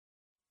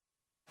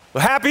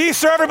Well, happy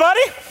Easter,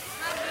 everybody.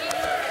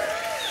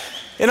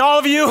 And all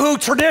of you who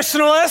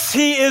traditionalists,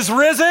 he is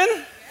risen.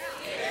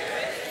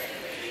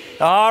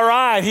 All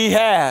right, he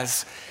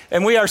has.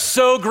 And we are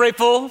so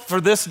grateful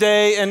for this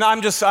day. And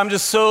I'm just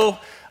so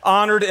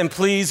honored and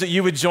pleased that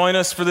you would join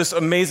us for this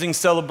amazing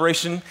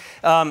celebration.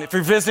 If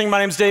you're visiting, my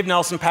name's Dave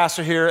Nelson,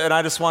 pastor here, and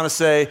I just want to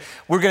say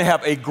we're going to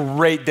have a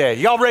great day.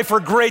 Y'all ready for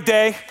a great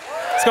day?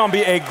 It's going to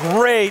be a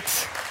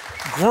great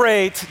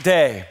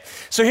day.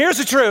 So here's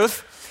the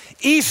truth.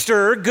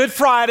 Easter, Good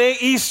Friday,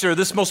 Easter,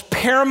 this most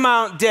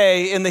paramount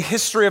day in the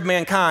history of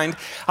mankind,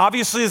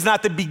 obviously is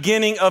not the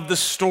beginning of the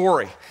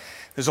story.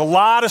 There's a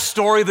lot of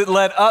story that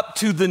led up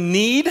to the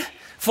need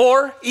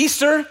for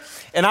Easter,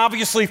 and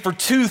obviously for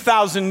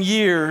 2,000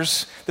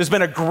 years, there's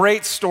been a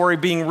great story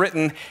being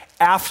written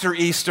after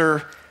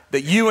Easter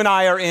that you and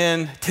I are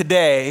in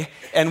today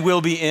and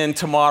will be in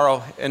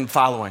tomorrow and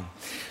following.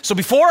 So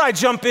before I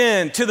jump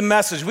into the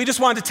message, we just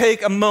wanted to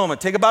take a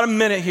moment, take about a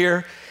minute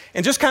here,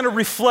 and just kind of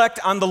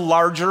reflect on the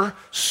larger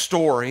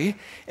story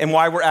and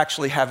why we're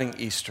actually having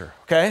Easter,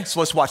 okay? So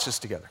let's watch this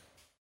together.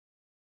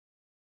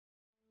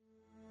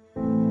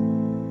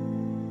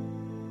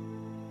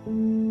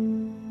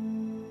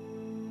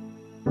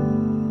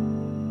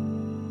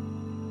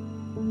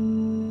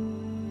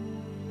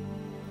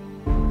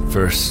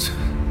 First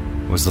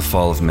was the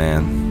fall of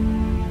man.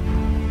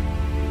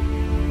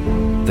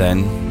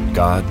 Then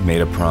God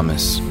made a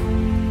promise.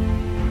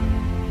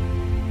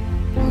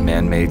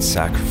 Man made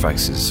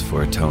sacrifices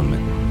for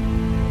atonement.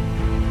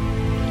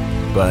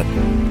 But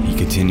he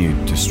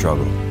continued to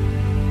struggle.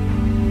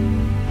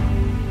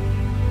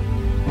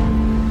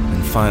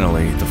 And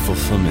finally, the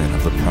fulfillment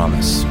of the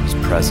promise was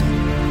present.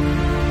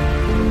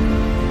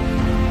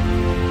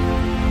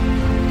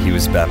 He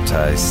was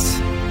baptized.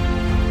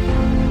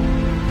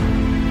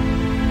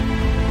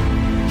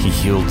 He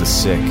healed the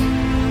sick.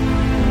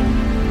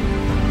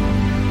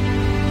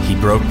 He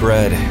broke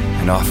bread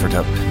and offered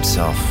up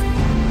himself.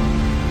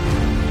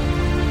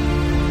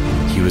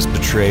 He was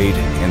betrayed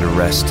and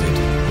arrested.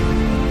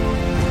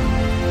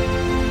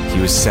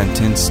 He was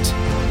sentenced,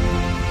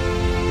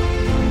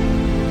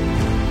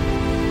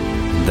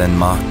 then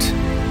mocked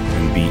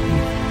and beaten.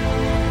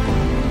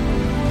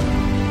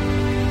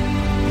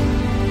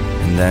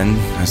 And then,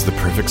 as the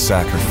perfect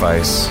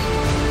sacrifice,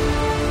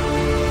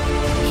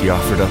 he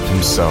offered up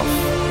himself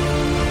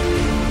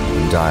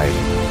and died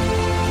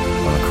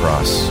on a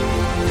cross.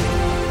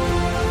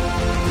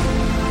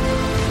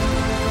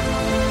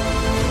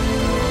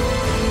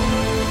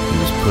 He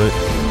was put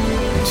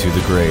into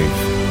the grave.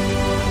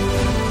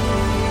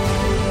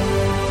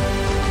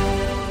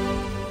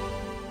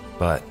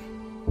 But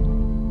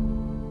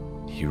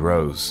he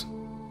rose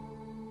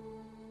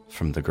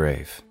from the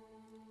grave.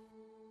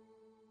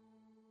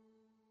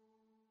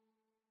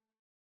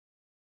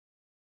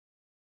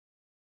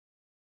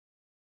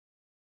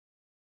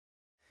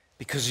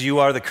 Because you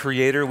are the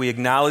creator, we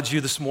acknowledge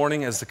you this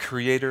morning as the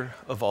creator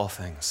of all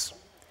things.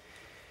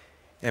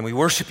 And we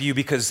worship you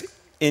because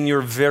in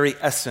your very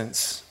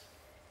essence,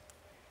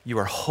 you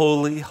are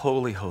holy,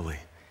 holy, holy.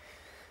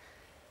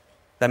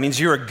 That means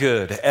you are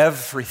good.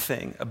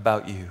 Everything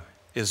about you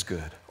is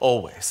good,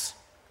 always.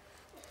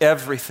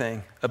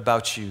 Everything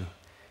about you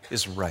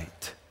is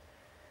right.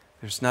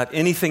 There's not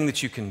anything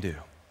that you can do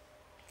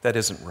that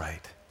isn't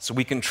right. So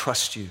we can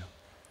trust you.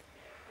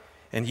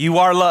 And you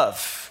are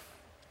love.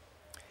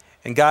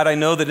 And God, I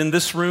know that in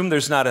this room,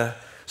 there's not a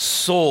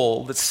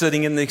soul that's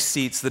sitting in these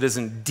seats that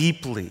isn't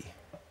deeply,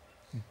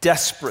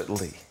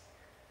 desperately,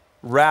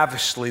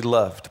 ravishly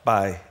loved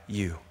by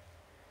you.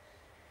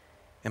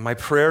 And my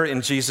prayer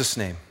in Jesus'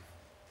 name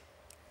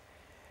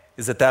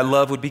is that that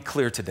love would be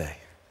clear today,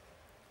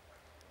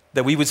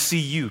 that we would see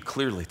you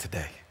clearly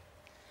today,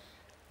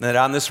 and that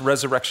on this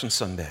Resurrection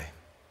Sunday,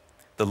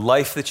 the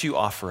life that you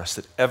offer us,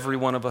 that every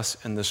one of us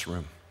in this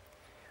room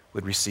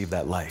would receive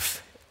that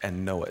life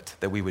and know it,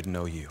 that we would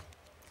know you.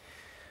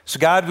 So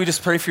God, we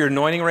just pray for your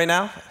anointing right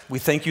now. We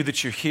thank you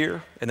that you're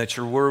here and that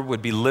your word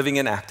would be living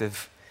and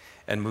active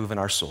and move in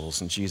our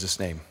souls. In Jesus'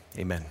 name,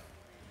 amen.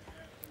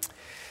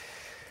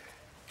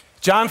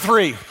 John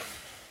 3,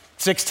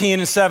 16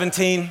 and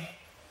 17,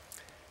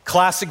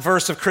 classic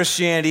verse of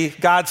Christianity.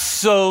 God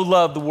so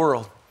loved the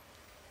world,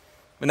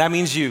 and that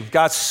means you.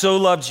 God so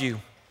loved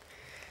you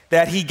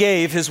that he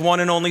gave his one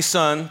and only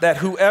Son, that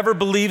whoever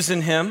believes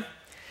in him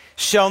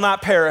shall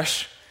not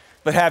perish,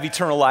 but have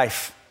eternal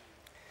life.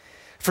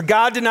 For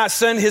God did not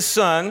send his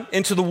Son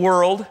into the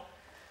world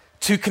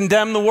to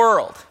condemn the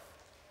world,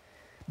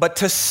 but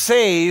to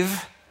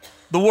save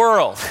the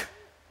world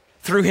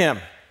through him.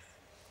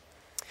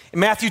 In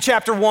Matthew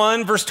chapter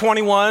 1, verse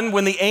 21,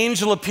 when the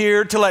angel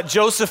appeared to let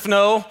Joseph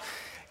know,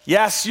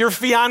 yes, your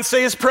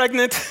fiance is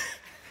pregnant.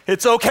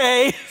 It's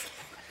okay.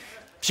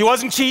 She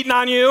wasn't cheating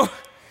on you.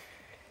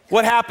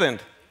 What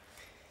happened?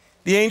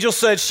 The angel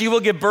said, she will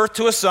give birth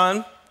to a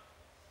son,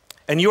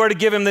 and you are to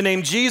give him the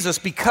name Jesus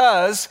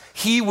because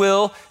he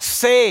will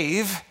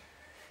save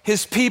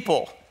his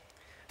people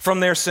from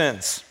their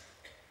sins.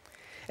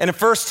 And in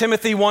 1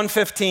 Timothy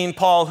 1:15,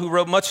 Paul, who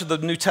wrote much of the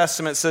New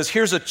Testament, says,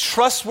 here's a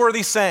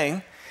trustworthy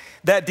saying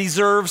that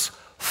deserves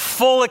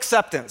full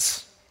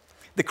acceptance.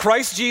 That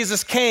Christ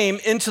Jesus came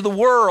into the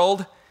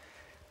world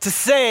to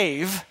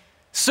save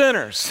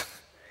sinners,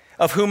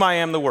 of whom I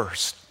am the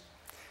worst.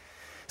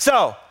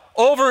 So,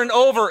 over and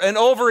over and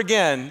over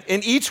again,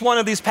 in each one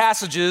of these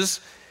passages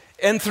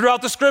and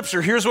throughout the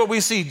scripture, here's what we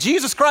see.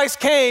 Jesus Christ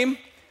came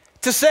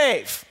to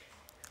save.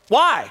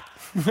 Why?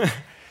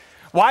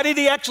 Why did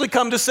he actually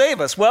come to save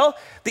us? Well,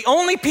 the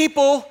only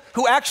people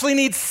who actually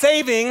need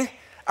saving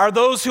are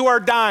those who are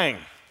dying.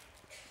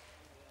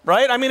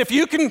 Right? I mean, if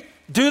you can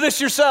do this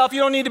yourself, you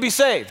don't need to be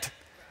saved.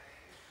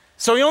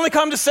 So you only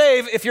come to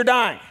save if you're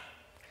dying.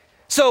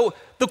 So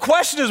the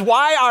question is,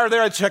 why are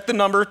there, I checked the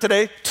number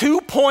today,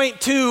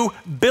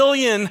 2.2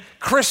 billion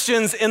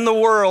Christians in the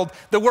world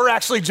that we're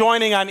actually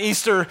joining on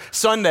Easter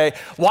Sunday?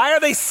 Why are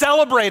they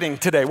celebrating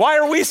today? Why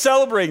are we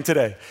celebrating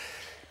today?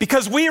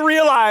 Because we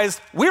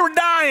realized we were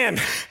dying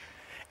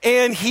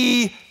and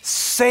he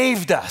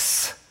saved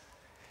us.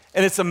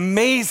 And it's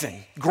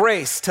amazing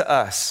grace to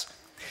us.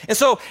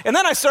 And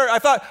then I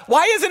thought,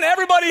 why isn't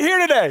everybody here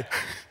today?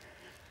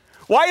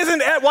 Why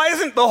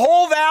isn't the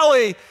whole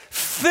valley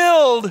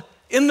filled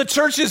in the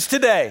churches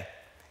today?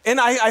 And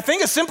I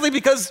think it's simply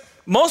because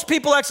most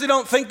people actually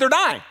don't think they're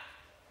dying.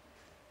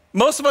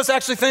 Most of us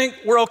actually think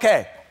we're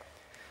okay.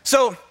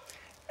 So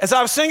as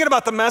I was thinking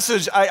about the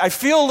message, I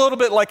feel a little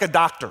bit like a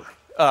doctor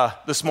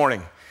this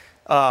morning.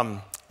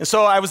 And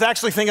so I was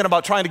actually thinking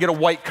about trying to get a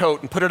white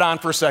coat and put it on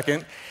for a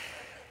second.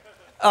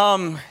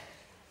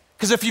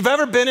 Because if you've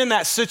ever been in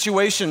that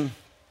situation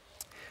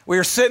where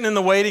you're sitting in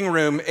the waiting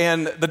room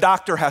and the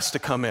doctor has to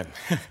come in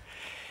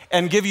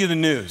and give you the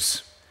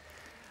news,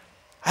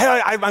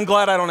 I'm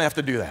glad I don't have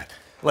to do that.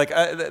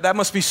 That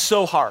must be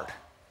so hard.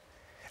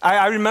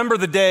 I remember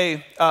the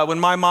day when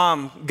my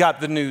mom got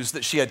the news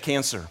that she had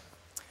cancer.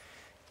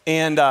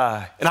 And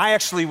I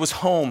actually was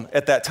home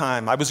at that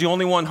time. I was the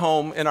only one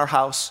home in our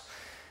house.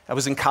 I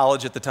was in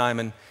college at the time,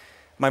 and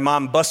my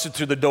mom busted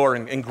through the door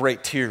in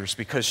great tears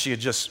because she had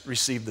just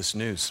received this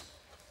news.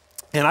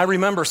 And I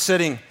remember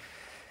sitting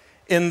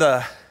in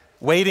the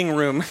waiting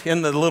room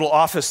in the little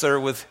office there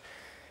with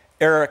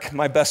Eric,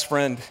 my best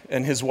friend,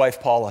 and his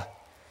wife, Paula,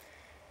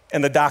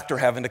 and the doctor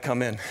having to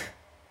come in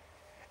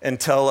and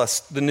tell us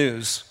the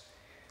news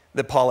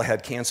that Paula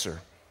had cancer.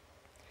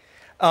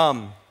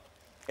 And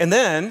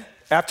then,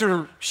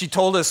 after she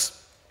told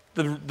us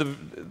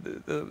that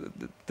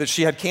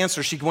she had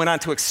cancer, she went on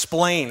to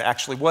explain,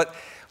 actually,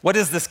 what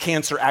is this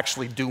cancer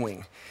actually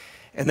doing?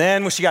 And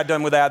then when she got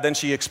done with that, then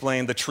she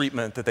explained the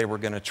treatment that they were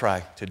going to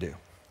try to do.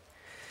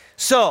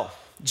 So,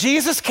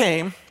 Jesus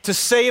came to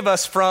save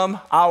us from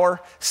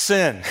our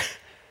sin.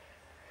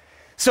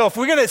 So if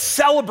we're going to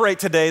celebrate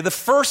today, the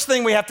first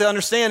thing we have to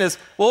understand is,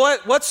 well,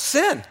 what's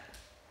sin?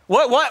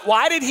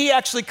 Why did he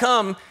actually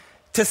come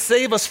to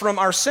save us from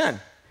our sin?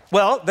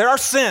 Well, there are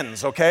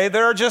sins, okay?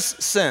 There are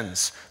just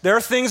sins. There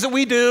are things that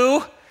we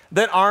do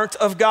that aren't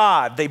of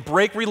God. They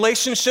break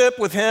relationship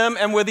with him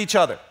and with each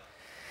other.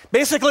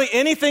 Basically,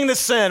 anything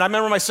that's sin, I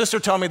remember my sister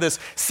telling me this,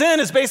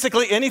 sin is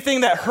basically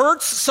anything that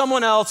hurts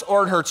someone else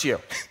or it hurts you.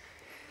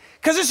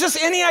 Because it's just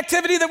any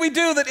activity that we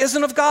do that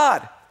isn't of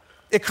God.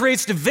 It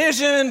creates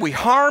division, we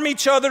harm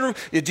each other,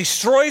 it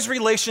destroys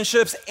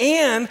relationships,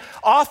 and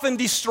often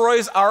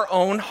destroys our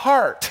own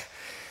heart.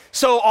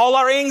 So all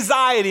our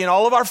anxiety and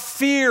all of our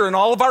fear and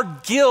all of our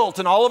guilt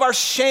and all of our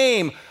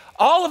shame,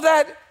 all of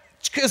that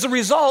is a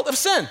result of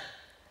sin.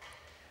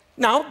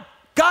 Now,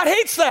 God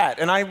hates that,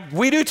 and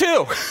we do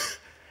too.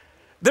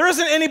 There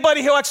isn't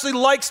anybody who actually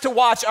likes to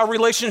watch our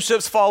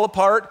relationships fall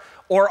apart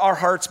or our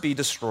hearts be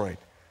destroyed.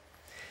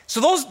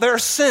 So there are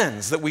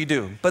sins that we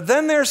do, but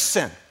then there's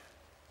sin,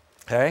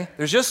 okay?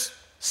 There's just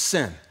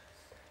sin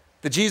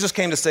that Jesus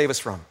came to save us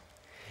from.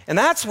 And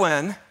that's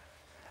when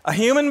a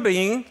human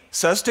being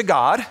says to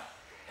God,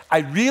 I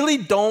really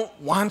don't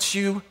want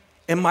you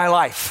in my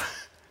life.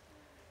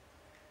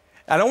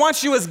 I don't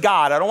want you as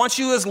God. I don't want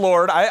you as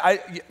Lord.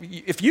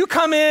 If you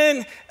come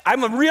in,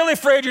 I'm really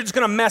afraid you're just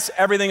going to mess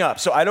everything up.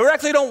 So I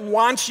actually don't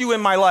want you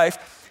in my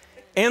life.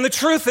 And the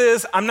truth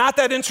is, I'm not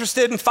that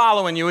interested in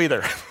following you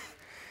either.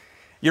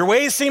 Your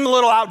ways seem a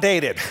little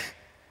outdated.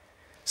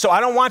 So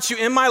I don't want you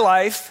in my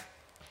life,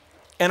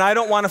 and I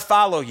don't want to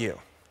follow you.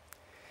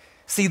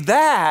 See,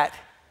 that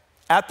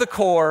at the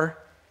core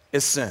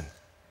is sin.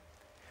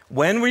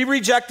 When we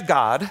reject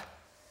God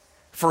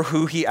for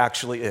who he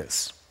actually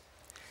is.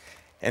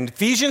 And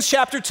Ephesians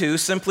chapter 2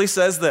 simply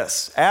says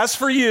this, as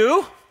for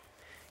you,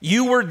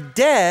 you were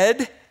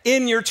dead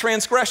in your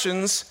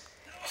transgressions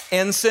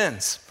and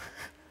sins.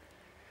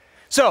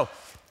 So,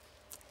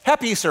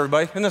 happy Easter,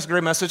 everybody. Isn't this a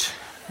great message?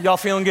 Y'all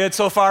feeling good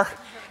so far?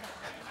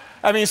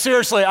 I mean,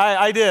 seriously,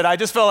 I did. I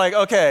just felt like,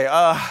 okay,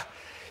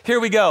 here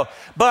we go.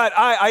 But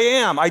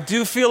I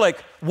do feel like,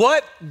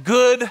 what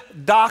good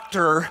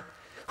doctor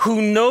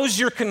who knows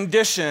your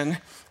condition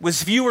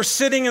was, if you were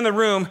sitting in the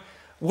room,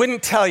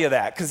 wouldn't tell you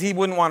that because he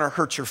wouldn't want to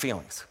hurt your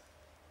feelings.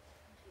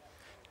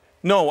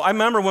 No, I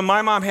remember when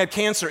my mom had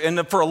cancer,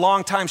 and for a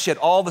long time she had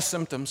all the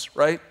symptoms,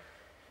 right?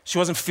 She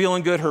wasn't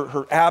feeling good.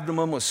 Her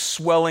abdomen was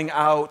swelling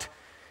out.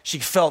 She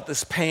felt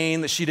this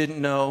pain that she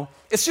didn't know.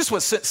 It's just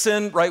what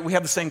sin, right? We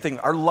have the same thing.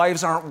 Our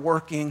lives aren't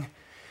working.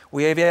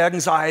 We have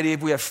anxiety,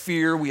 we have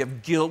fear, we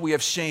have guilt, we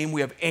have shame,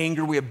 we have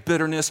anger, we have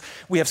bitterness,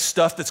 we have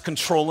stuff that's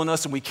controlling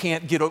us and we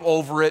can't get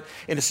over it,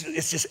 and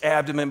it's just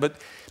abdomen. But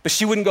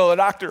she wouldn't go to the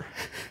doctor,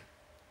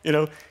 you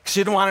know, 'cause she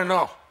didn't want to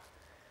know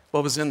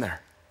what was in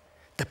there.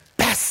 The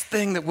best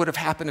thing that would have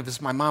happened is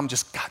my mom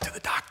just got to the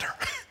doctor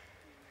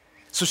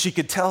so she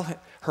could tell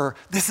her,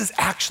 this is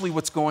actually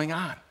what's going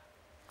on.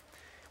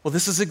 Well,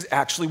 this is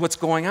actually what's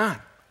going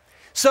on.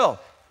 So,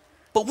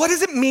 but what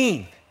does it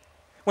mean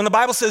when the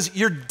Bible says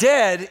you're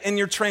dead in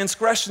your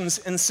transgressions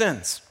and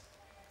sins?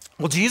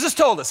 Well, Jesus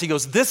told us, he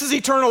goes, this is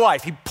eternal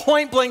life. He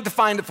point blank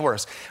defined it for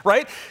us,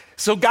 right?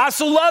 So God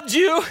so loved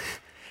you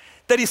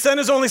that he sent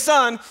his only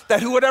son,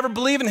 that who would ever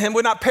believe in him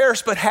would not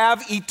perish, but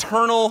have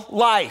eternal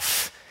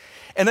life.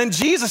 And then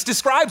Jesus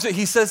describes it.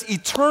 He says,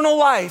 eternal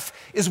life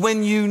is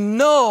when you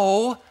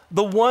know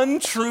the one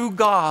true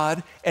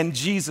God and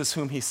Jesus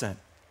whom he sent.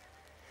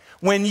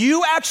 When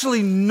you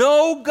actually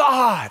know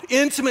God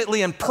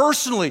intimately and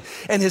personally,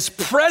 and his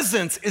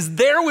presence is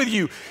there with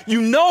you,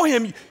 you know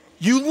him,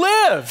 you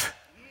live.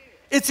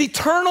 It's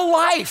eternal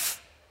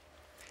life.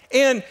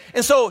 And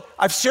so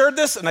I've shared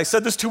this, and I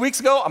said this 2 weeks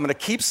ago, I'm gonna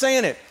keep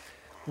saying it.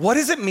 What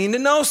does it mean to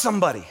know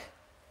somebody?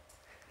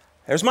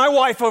 There's my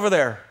wife over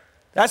there.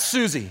 That's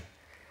Susie.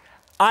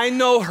 I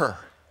know her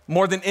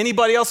more than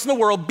anybody else in the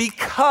world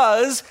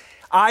because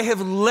I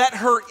have let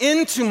her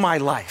into my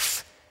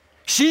life.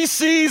 She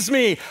sees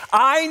me.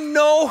 I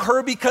know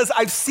her because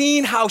I've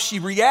seen how she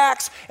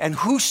reacts and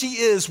who she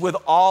is with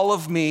all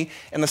of me.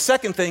 And the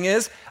second thing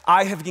is,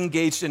 I have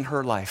engaged in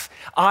her life.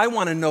 I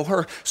want to know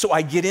her, so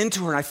I get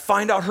into her and I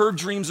find out her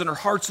dreams and her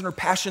hearts and her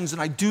passions,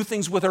 and I do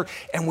things with her,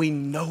 and we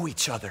know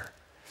each other.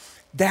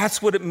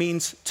 That's what it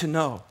means to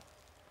know.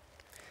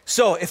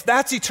 So if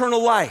that's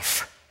eternal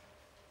life,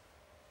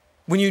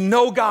 when you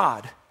know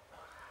God,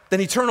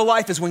 then eternal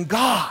life is when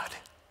God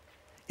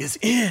is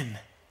in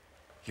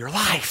your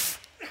life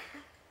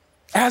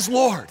as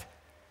Lord.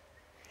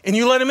 And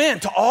you let him in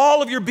to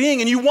all of your being,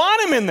 and you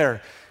want him in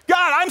there.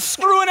 God, I'm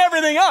screwing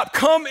everything up.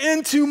 Come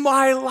into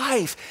my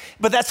life.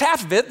 But that's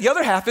half of it. The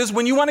other half is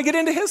when you want to get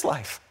into his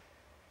life.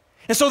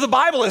 And so the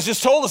Bible has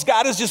just told us,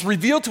 God has just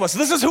revealed to us,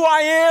 this is who I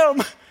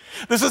am.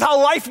 This is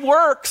how life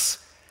works.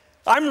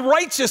 I'm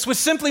righteous, which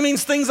simply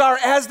means things are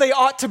as they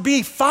ought to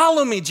be.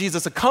 Follow me,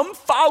 Jesus said. Come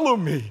follow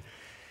me,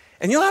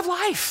 and you'll have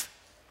life.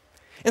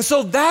 And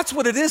so that's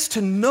what it is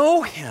to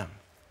know him.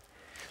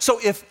 So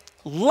if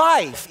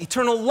life,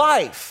 eternal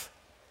life,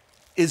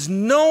 is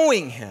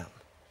knowing him,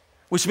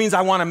 which means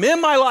I want him in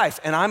my life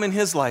and I'm in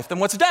his life, then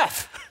what's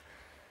death?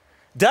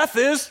 Death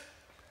is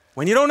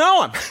when you don't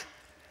know him.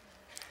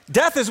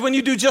 Death is when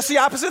you do just the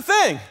opposite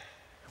thing.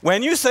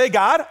 When you say,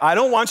 God, I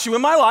don't want you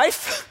in my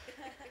life.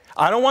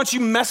 I don't want you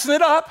messing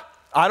it up.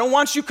 I don't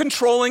want you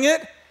controlling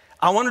it.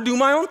 I want to do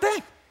my own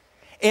thing.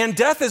 And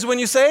death is when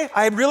you say,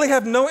 I really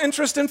have no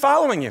interest in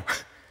following you.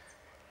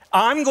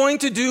 I'm going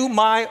to do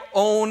my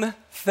own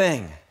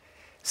thing.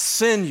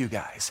 Sin, you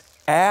guys,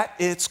 at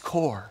its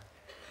core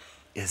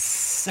is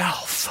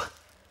self.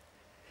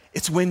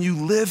 It's when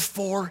you live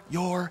for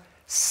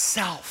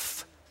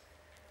yourself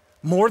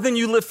more than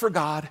you live for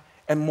God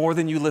and more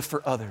than you live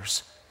for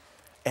others.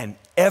 And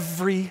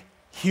every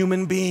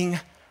human being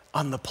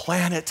on the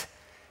planet,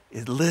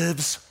 it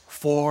lives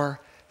for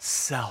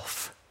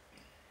self.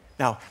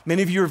 Now,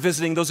 many of you are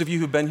visiting. Those of you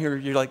who've been here,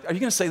 you're like, are you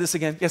going to say this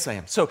again? Yes, I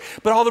am.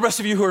 But all the rest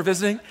of you who are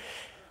visiting,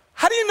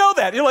 how do you know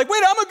that? You're like,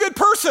 wait, I'm a good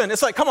person.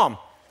 It's like, come on.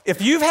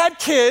 If you've had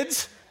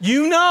kids,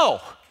 you know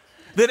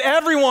that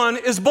everyone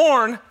is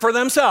born for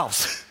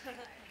themselves.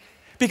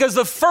 Because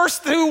the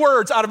first two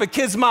words out of a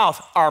kid's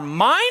mouth are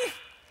mine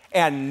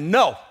and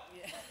no.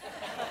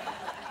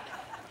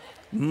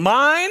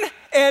 Mine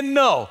and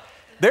no.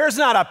 There's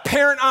not a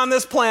parent on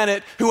this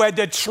planet who had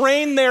to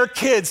train their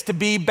kids to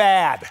be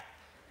bad.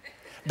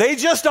 They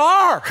just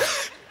are.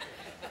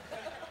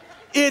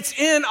 It's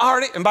in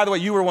our, and by the way,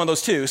 you were one of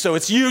those too, so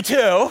it's you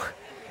too.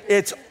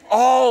 It's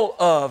all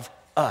of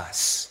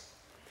us.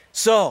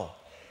 So,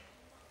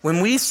 when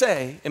we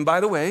say, and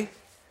by the way,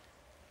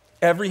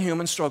 every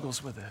human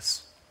struggles with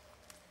this,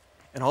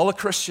 and all a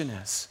Christian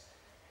is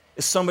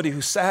somebody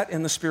who sat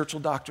in the spiritual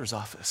doctor's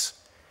office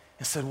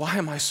and said, why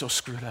am I so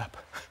screwed up?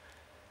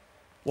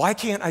 Why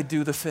can't I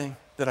do the thing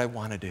that I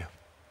want to do?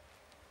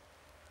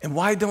 And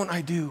why don't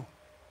I do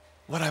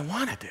what I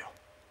want to do?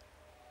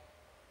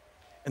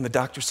 And the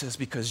doctor says,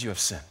 because you have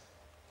sinned.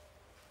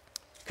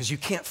 Because you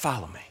can't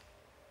follow me.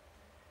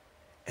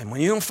 And when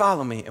you don't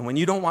follow me, and when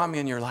you don't want me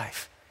in your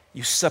life,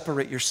 you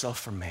separate yourself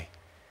from me.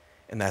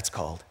 And that's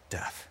called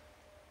death.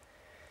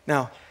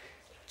 Now,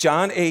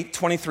 John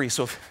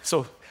 8:23.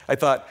 So I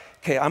thought,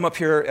 okay, I'm up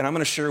here and I'm going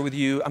to share with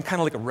you. I'm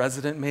kind of like a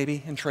resident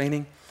maybe in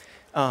training.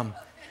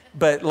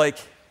 But like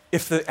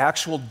if the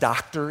actual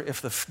doctor,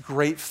 if the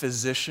great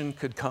physician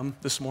could come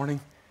this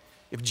morning,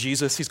 if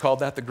Jesus, he's called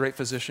that the great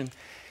physician,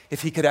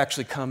 if he could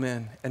actually come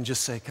in and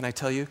just say, can I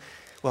tell you?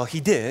 Well,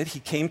 he did. He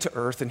came to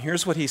earth, and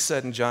here's what he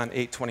said in John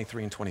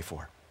 8:23 and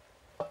 24.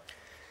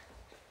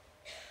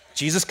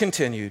 Jesus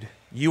continued,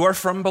 "You are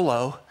from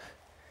below,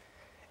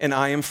 and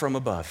I am from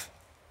above.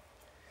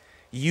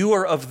 You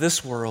are of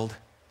this world,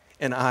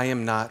 and I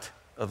am not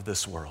of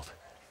this world.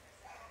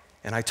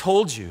 And I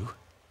told you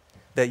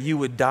that you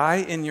would die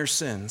in your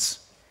sins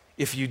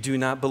if you do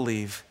not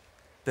believe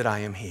that I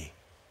am He.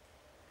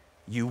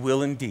 You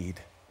will indeed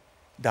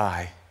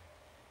die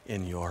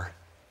in your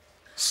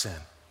sin."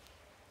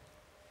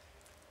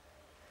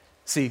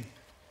 See,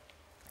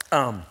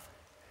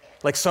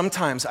 like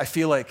sometimes I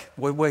feel like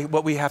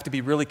what we have to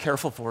be really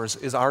careful for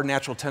is our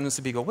natural tendency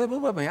to be go, wait,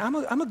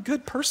 I'm a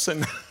good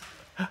person.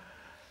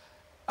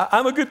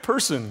 I'm a good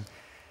person.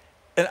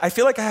 And I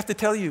feel like I have to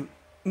tell you,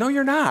 no,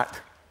 you're not.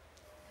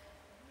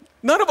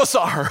 None of us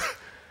are.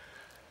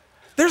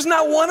 There's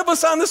not one of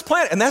us on this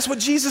planet. And that's what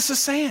Jesus is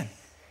saying.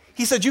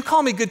 He said, you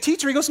call me good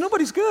teacher. He goes,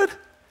 nobody's good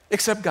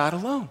except God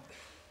alone.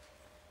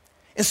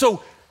 And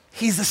so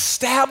he's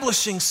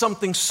establishing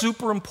something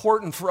super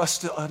important for us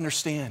to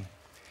understand.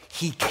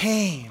 He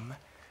came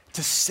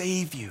to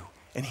save you.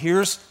 And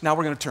now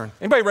we're going to turn.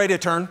 Anybody ready to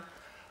turn?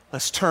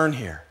 Let's turn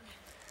here.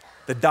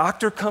 The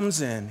doctor comes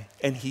in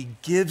and he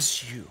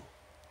gives you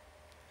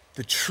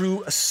the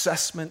true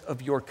assessment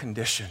of your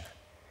condition.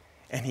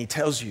 And he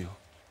tells you,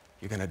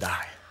 you're going to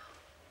die.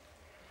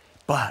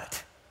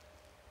 But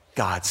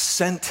God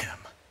sent him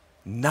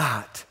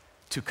not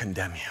to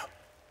condemn you,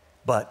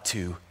 but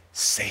to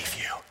save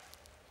you.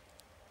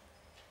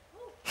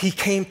 He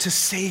came to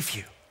save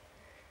you.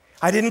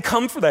 I didn't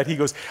come for that. He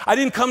goes, I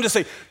didn't come to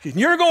say,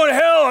 you're going to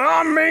hell and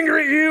I'm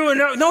angry at you.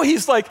 And no,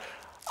 he's like,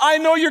 I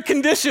know your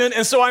condition,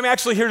 and so I'm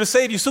actually here to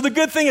save you. So the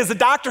good thing is the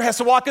doctor has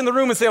to walk in the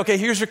room and say, okay,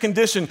 here's your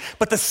condition.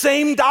 But the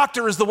same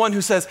doctor is the one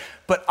who says,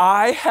 but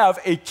I have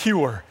a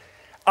cure.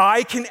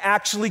 I can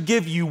actually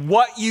give you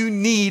what you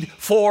need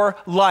for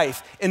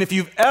life. And if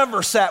you've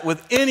ever sat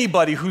with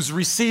anybody who's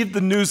received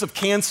the news of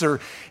cancer,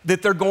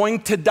 that they're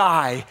going to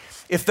die,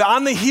 if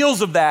on the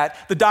heels of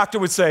that, the doctor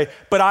would say,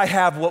 but I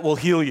have what will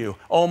heal you.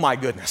 Oh my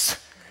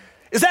goodness.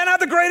 Is that not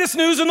the greatest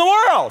news in the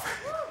world?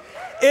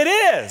 It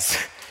is.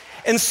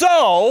 And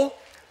so,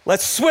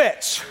 let's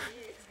switch.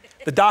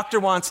 The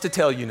doctor wants to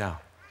tell you now,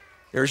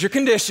 there's your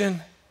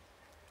condition.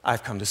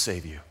 I've come to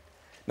save you.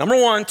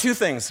 Number one, two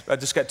things. I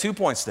just got 2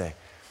 points today.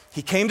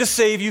 He came to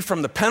save you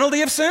from the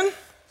penalty of sin,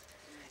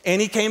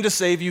 and he came to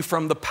save you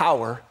from the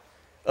power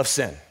of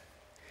sin.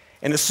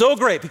 And it's so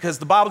great because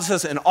the Bible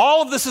says, and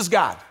all of this is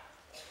God,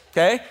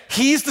 okay?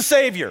 He's the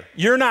Savior.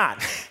 You're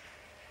not.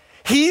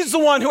 He's the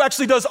one who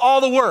actually does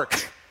all the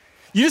work.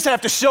 You just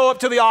have to show up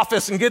to the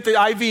office and get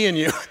the IV in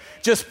you.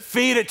 Just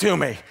feed it to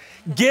me.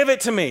 Give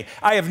it to me.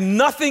 I have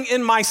nothing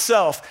in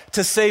myself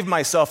to save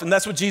myself. And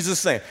that's what Jesus is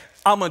saying.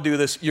 I'm going to do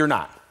this. You're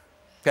not.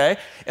 Okay?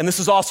 And this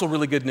is also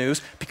really good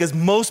news because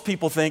most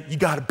people think you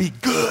got to be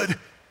good.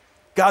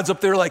 God's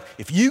up there like,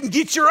 if you can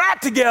get your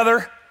act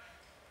together,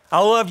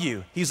 I'll love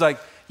you. He's like,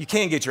 you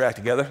can't get your act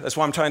together. That's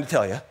why I'm trying to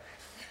tell you.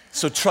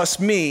 So trust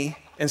me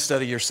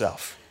instead of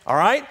yourself. All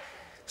right?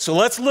 So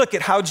let's look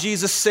at how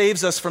Jesus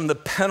saves us from the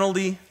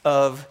penalty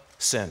of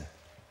sin.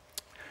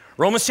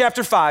 Romans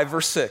chapter 5,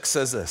 verse 6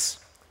 says this.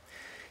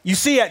 You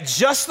see, at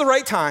just the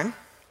right time,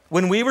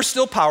 when we were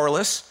still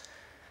powerless,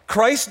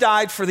 Christ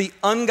died for the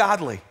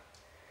ungodly.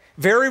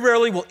 Very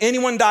rarely will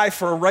anyone die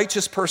for a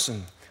righteous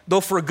person, though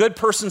for a good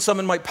person,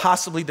 someone might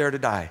possibly dare to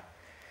die.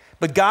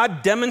 But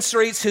God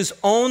demonstrates his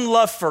own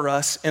love for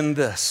us in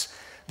this,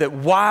 that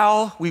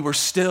while we were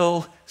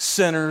still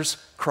sinners,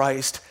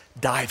 Christ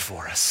died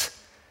for us.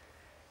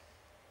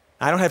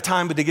 I don't have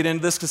time to get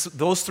into this because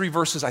those 3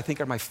 verses I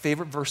think are my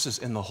favorite verses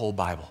in the whole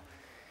Bible.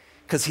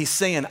 Because he's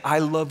saying, I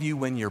love you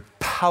when you're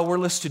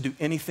powerless to do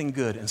anything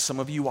good, and some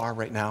of you are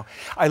right now.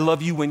 I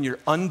love you when you're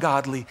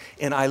ungodly,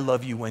 and I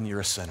love you when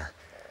you're a sinner.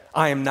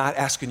 I am not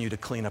asking you to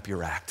clean up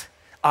your act.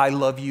 I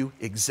love you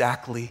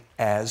exactly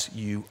as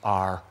you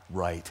are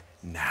right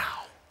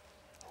now.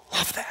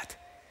 Love that.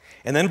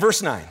 And then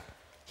verse 9,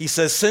 he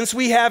says, since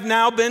we have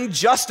now been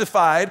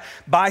justified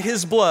by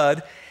his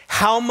blood,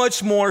 how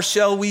much more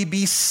shall we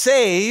be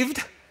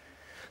saved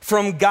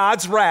from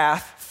God's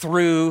wrath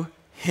through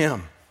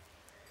him?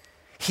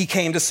 He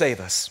came to save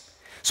us.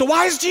 So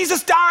why is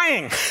Jesus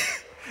dying?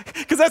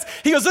 Because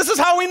he goes, this is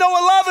how we know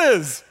what love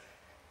is.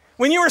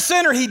 When you were a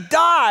sinner, he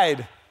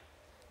died.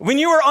 When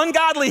you were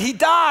ungodly, he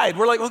died.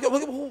 We're like,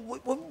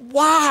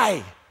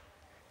 why?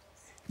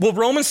 Well,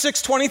 Romans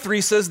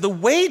 6:23 says the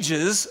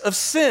wages of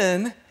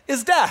sin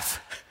is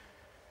death.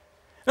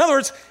 In other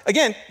words,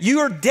 again, you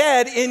are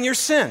dead in your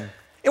sin.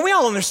 And we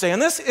all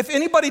understand this. If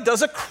anybody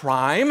does a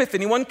crime, if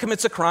anyone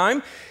commits a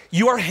crime,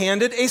 you are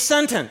handed a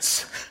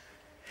sentence.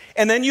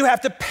 And then you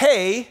have to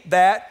pay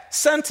that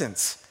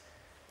sentence.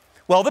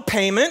 Well, the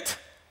payment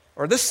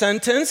or the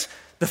sentence,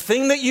 the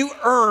thing that you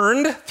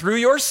earned through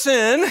your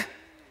sin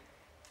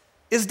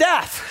is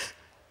death.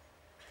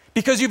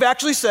 Because you've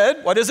actually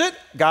said, what is it?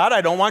 God, I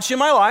don't want you in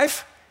my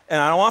life,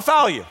 and I don't want to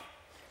follow you.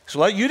 So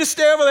let you just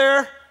stay over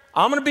there.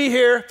 I'm going to be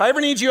here. If I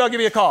ever need you, I'll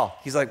give you a call.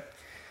 He's like,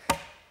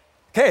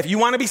 okay, if you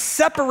want to be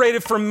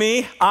separated from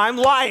me, I'm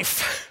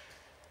life.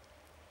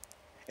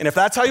 And if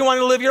that's how you want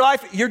to live your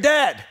life, you're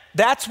dead.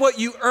 That's what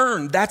you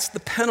earn. That's the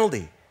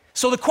penalty.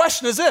 So the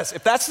question is this: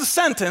 if that's the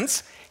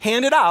sentence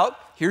handed out,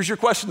 here's your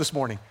question this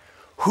morning.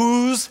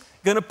 Who's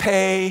going to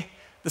pay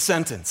the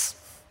sentence?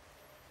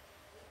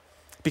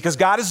 Because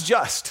God is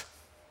just.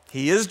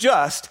 He is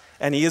just,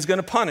 and he is going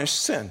to punish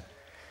sin.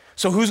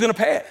 So who's going to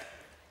pay it?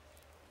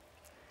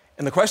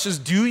 And the question is,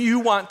 do you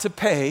want to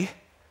pay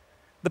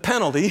the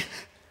penalty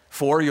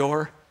for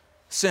your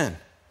sin?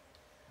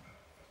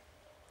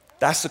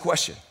 That's the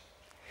question.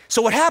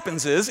 So what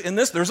happens is, in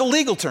this, there's a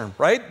legal term,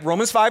 right?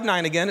 Romans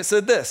 5:9 again, it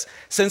said this: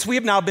 since we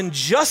have now been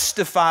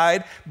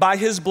justified by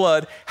his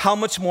blood, how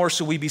much more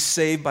shall we be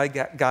saved by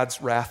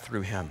God's wrath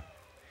through him?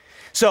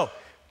 So,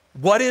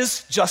 what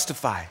is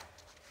justify?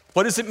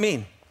 What does it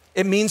mean?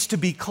 It means to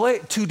be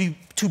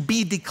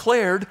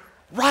declared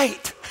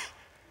right.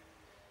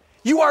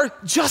 You are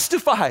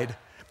justified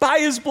by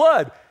his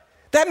blood.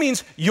 That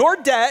means your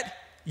debt,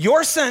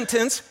 your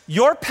sentence,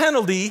 your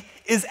penalty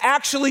is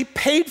actually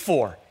paid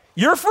for.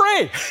 You're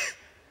free.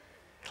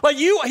 Like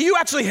you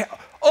actually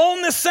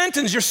own this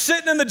sentence. You're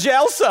sitting in the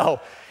jail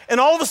cell, and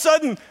all of a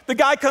sudden the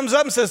guy comes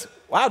up and says,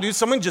 wow, dude,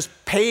 someone just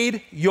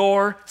paid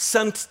your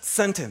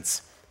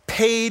sentence,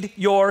 paid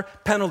your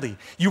penalty.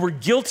 You were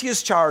guilty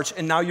as charged,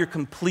 and now you're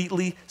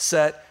completely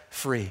set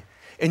free.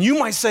 And you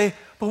might say,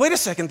 but wait a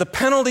second, the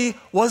penalty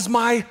was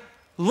my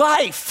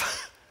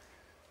life.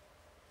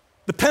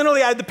 The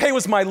penalty I had to pay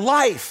was my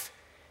life.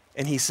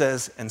 And he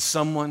says, and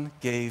someone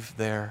gave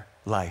their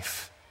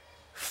life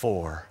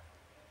for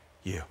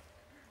you.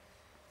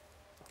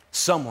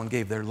 Someone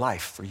gave their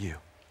life for you.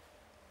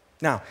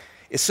 Now,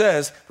 it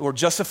says we're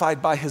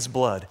justified by his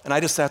blood. And I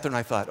just sat there and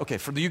I thought, okay,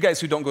 for you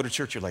guys who don't go to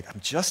church, you're like, I'm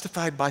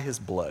justified by his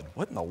blood.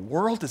 What in the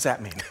world does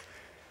that mean?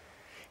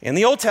 In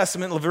the Old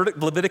Testament,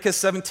 Leviticus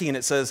 17,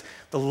 it says,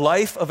 the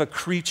life of a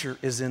creature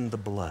is in the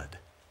blood.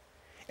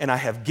 And I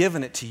have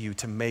given it to you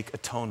to make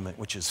atonement,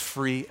 which is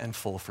free and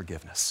full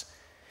forgiveness.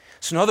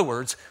 So in other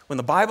words, when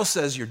the Bible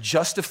says you're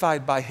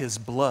justified by his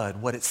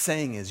blood, what it's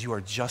saying is you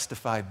are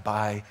justified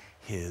by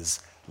his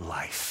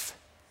life.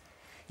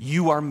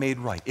 You are made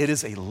right. It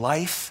is a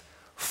life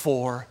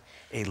for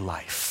a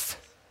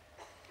life.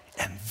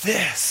 And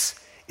this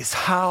is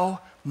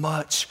how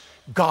much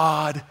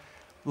God,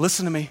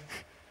 listen to me,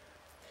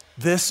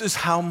 this is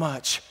how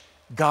much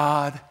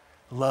God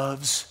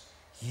loves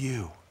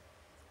you.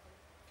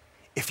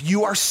 If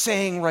you are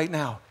saying right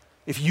now,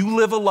 if you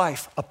live a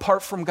life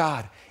apart from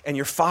God and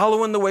you're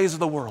following the ways of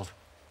the world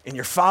and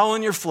you're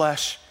following your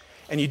flesh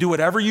and you do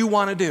whatever you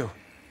want to do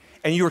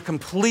and you are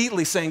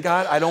completely saying,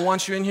 God, I don't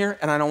want you in here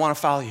and I don't want to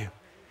follow you.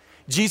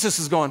 Jesus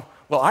is going,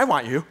 well, I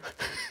want you.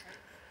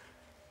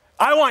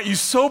 I want you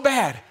so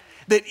bad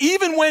that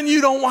even when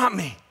you don't want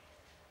me,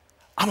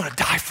 I'm going to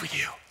die for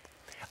you.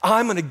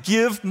 I'm going to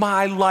give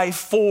my life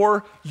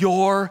for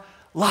your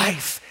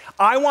life.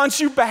 I want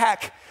you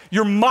back.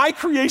 You're my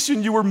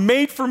creation. You were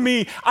made for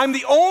me. I'm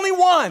the only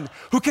one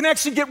who can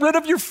actually get rid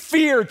of your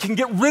fear, can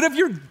get rid of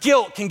your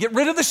guilt, can get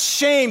rid of the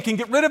shame, can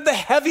get rid of the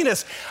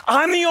heaviness.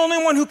 I'm the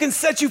only one who can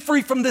set you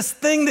free from this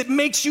thing that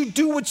makes you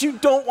do what you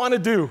don't want to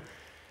do.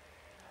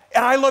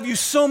 And I love you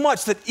so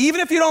much that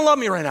even if you don't love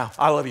me right now,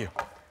 I love you.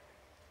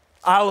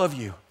 I love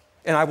you.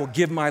 And I will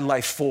give my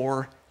life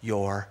for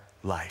your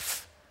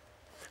life.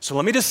 So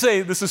let me just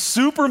say, this is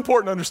super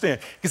important to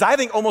understand, because I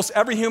think almost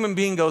every human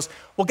being goes,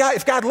 well, God,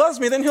 if God loves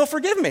me, then he'll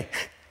forgive me.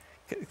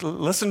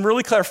 Listen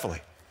really carefully.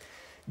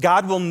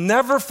 God will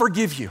never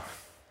forgive you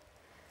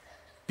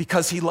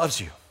because he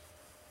loves you.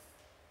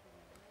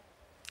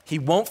 He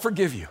won't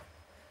forgive you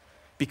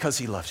because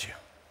he loves you.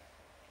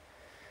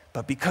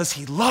 But because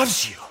he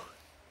loves you,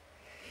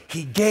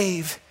 he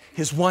gave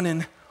his one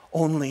and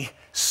only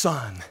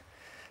Son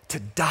to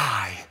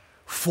die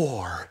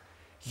for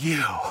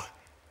you,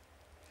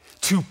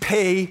 to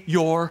pay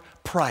your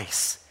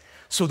price,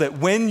 so that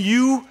when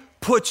you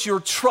put your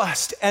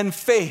trust and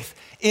faith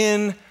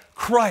in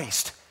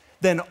Christ,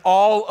 then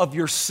all of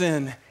your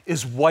sin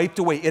is wiped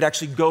away. It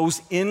actually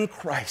goes in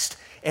Christ,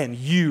 and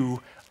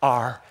you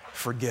are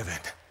forgiven.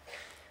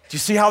 Do you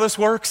see how this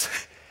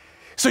works?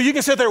 So you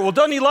can sit there, well,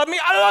 doesn't he love me?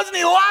 Doesn't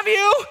he love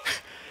you?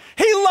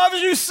 He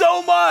loves you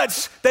so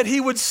much that he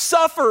would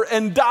suffer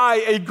and die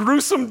a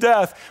gruesome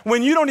death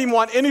when you don't even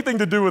want anything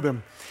to do with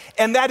him.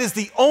 And that is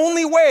the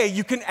only way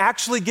you can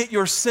actually get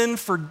your sin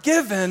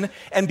forgiven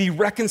and be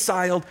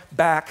reconciled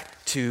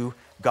back to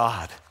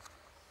God.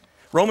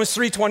 Romans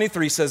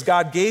 3:23 says,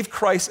 God gave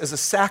Christ as a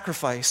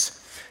sacrifice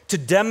to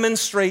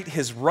demonstrate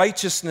his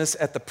righteousness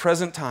at the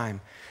present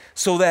time,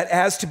 so that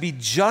as to be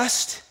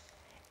just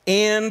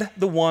and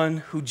the one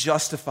who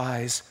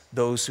justifies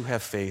those who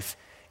have faith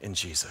in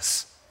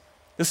Jesus.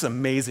 This is an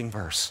amazing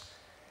verse.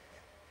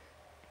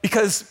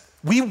 Because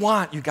we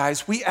want, you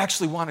guys, we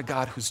actually want a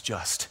God who's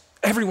just.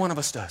 Every one of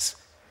us does.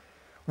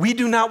 We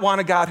do not want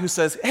a God who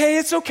says, hey,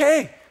 it's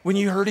okay when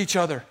you hurt each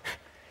other,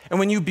 and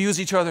when you abuse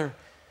each other,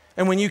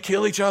 and when you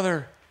kill each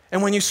other,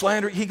 and when you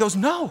slander. He goes,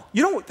 no,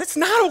 you don't, that's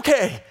not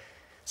okay.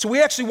 So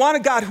we actually want a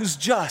God who's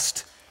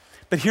just.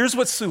 But here's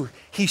what's true.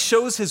 He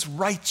shows his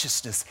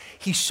righteousness.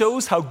 He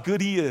shows how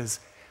good he is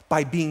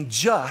by being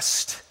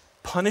just,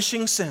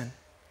 punishing sin,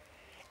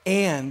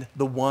 and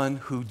the one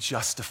who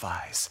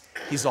justifies.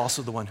 He's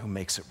also the one who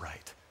makes it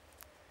right.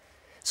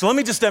 So let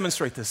me just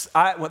demonstrate this.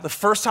 The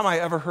first time I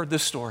ever heard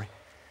this story,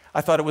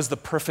 I thought it was the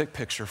perfect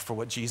picture for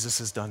what Jesus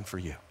has done for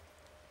you.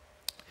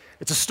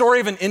 It's a story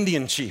of an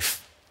Indian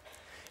chief,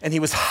 and he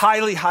was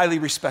highly, highly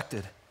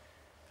respected.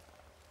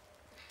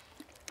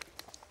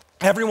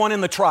 Everyone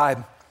in the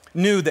tribe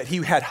knew that he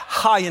had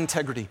high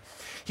integrity.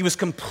 He was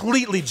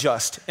completely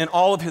just in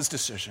all of his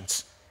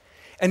decisions.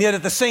 And yet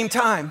at the same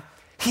time,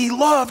 he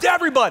loved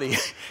everybody.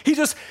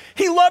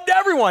 He loved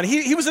everyone.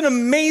 He was an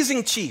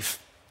amazing chief.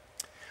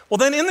 Well,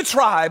 then in the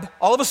tribe,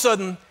 all of a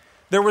sudden,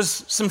 there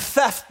was some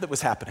theft that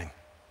was happening.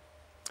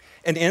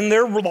 And in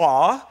their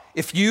law,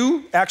 if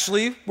you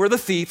actually were the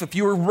thief, if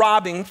you were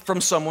robbing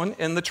from someone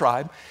in the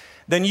tribe,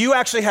 then you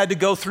actually had to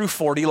go through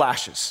 40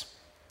 lashes.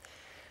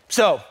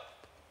 So,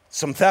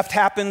 some theft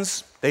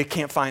happens, they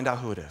can't find out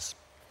who it is.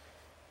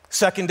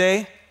 Second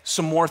day,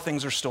 some more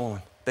things are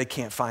stolen. They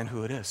can't find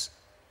who it is.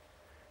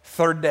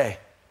 Third day,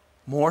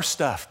 more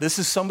stuff. This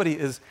is somebody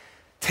is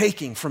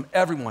taking from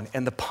everyone,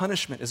 and the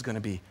punishment is going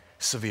to be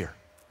severe.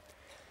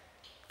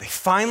 They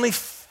finally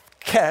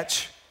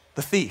catch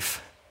the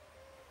thief,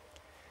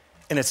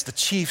 and it's the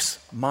chief's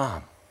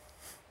mom.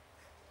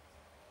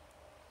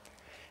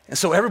 And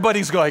so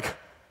everybody's like,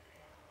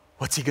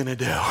 what's he going to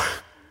do?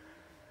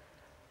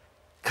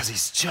 Because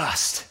he's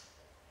just.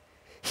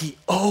 He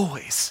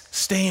always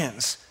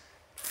stands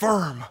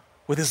firm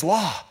with his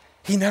law.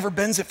 He never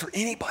bends it for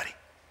anybody.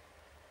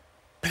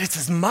 But it's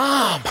his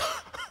mom.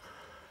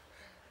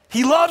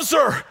 He loves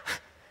her.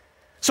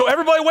 So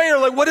everybody waiting,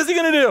 like, what is he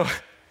gonna do?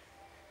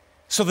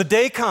 So the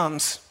day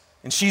comes,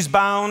 and she's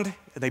bound,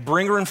 and they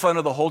bring her in front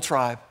of the whole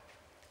tribe.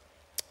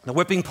 The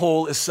whipping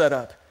pole is set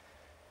up,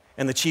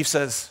 and the chief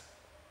says,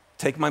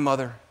 take my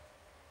mother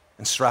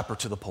and strap her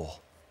to the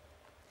pole.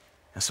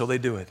 And so they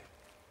do it.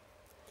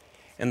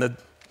 And the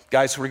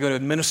guys who are going to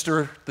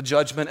administer the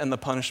judgment and the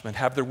punishment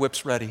have their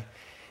whips ready.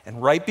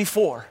 And right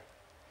before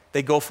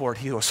they go for it,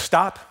 he goes,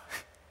 stop.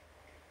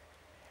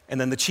 And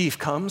then the chief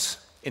comes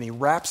and he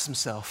wraps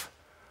himself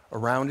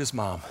around his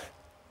mom.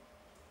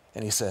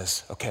 And he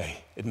says,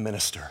 okay,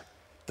 administer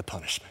the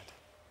punishment.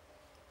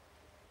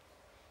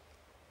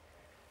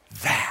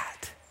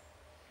 That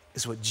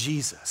is what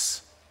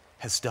Jesus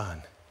has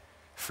done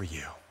for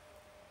you.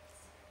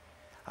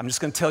 I'm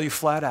just going to tell you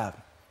flat out,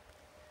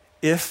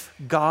 if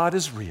God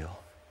is real,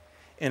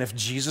 and if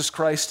Jesus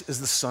Christ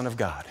is the Son of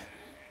God,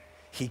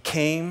 he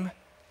came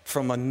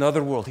from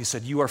another world. He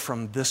said, you are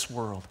from this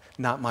world,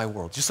 not my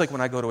world. Just like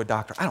when I go to a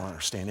doctor, I don't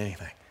understand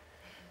anything.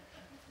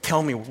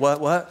 Tell me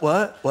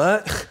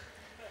what?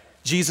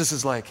 Jesus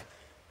is like,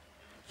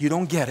 you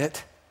don't get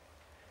it.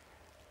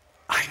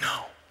 I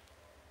know.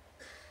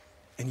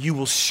 And you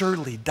will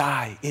surely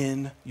die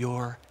in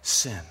your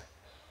sin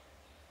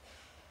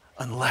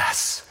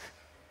unless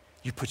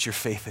you put your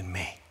faith in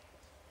me,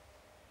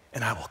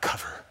 and I will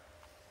cover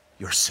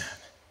your sin.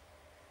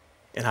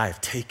 And I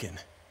have taken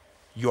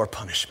your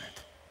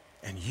punishment,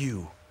 and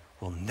you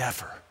will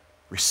never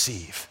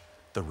receive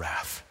the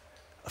wrath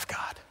of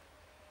God.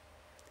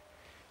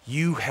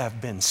 You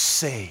have been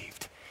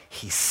saved.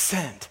 He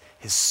sent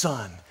his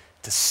Son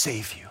to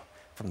save you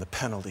from the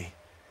penalty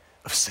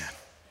of sin.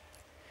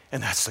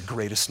 And that's the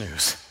greatest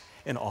news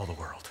in all the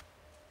world.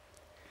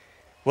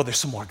 Well, there's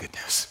some more good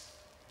news.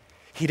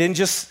 He didn't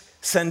just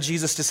send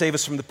Jesus to save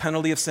us from the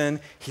penalty of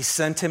sin, he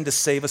sent him to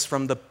save us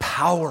from the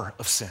power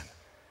of sin.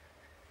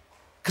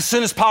 Because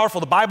sin is powerful.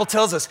 The Bible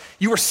tells us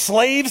you were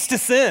slaves to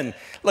sin.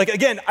 Like,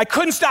 again, I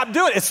couldn't stop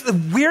doing it. It's the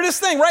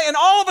weirdest thing, right? And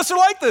all of us are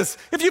like this.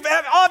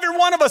 Every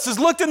one of us has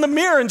looked in the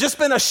mirror and just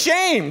been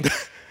ashamed.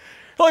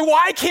 Like,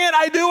 why can't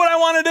I do what I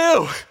want to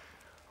do?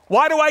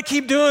 Why do I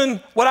keep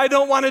doing what I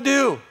don't want to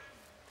do?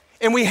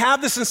 And we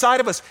have this inside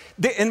of us,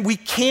 and we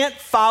can't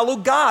follow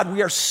God.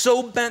 We are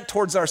so bent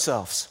towards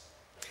ourselves.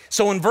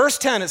 So in verse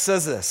 10, it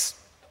says this,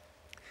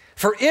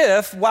 for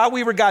if, while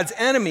we were God's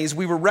enemies,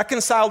 we were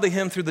reconciled to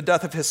him through the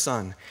death of his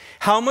Son,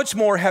 how much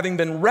more, having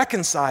been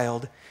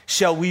reconciled,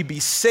 shall we be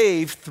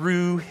saved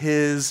through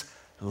his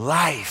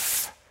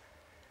life?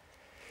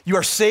 You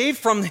are saved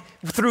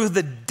through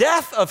the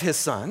death of his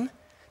Son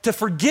to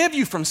forgive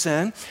you from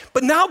sin,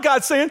 but now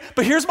God's saying,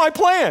 but here's my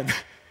plan.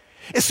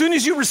 As soon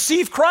as you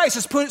receive Christ,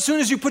 as soon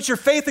as you put your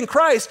faith in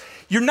Christ,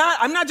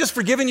 I'm not just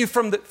forgiving you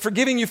for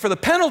the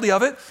penalty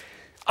of it.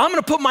 I'm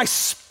going to put my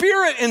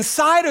Spirit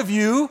inside of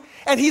you,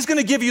 and he's going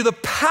to give you the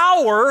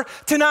power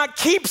to not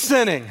keep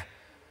sinning.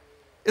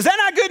 Is that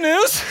not good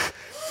news?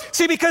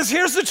 See, because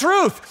here's the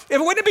truth.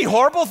 Wouldn't it be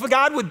horrible if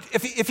God would,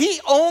 if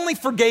he only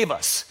forgave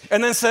us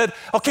and then said,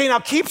 okay, now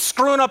keep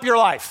screwing up your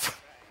life.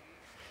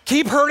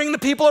 Keep hurting the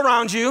people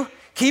around you.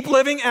 Keep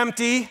living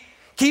empty.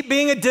 Keep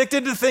being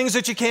addicted to things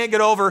that you can't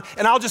get over,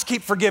 and I'll just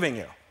keep forgiving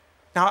you.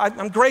 Now,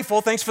 I'm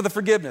grateful. Thanks for the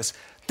forgiveness.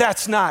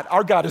 That's not.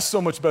 Our God is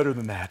so much better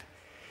than that.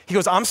 He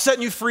goes, I'm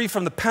setting you free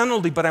from the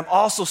penalty, but I'm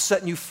also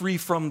setting you free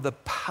from the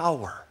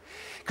power.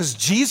 Because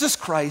Jesus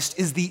Christ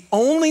is the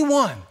only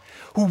one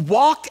who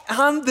walked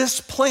on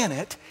this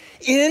planet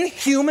in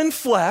human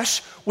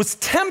flesh, was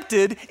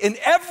tempted in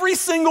every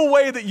single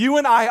way that you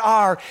and I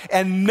are,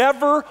 and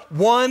never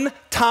one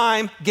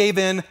time gave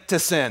in to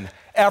sin.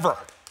 Ever.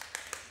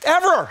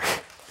 Ever.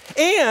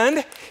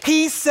 And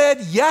he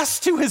said yes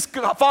to his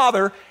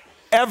Father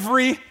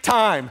every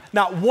time.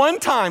 Not one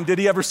time did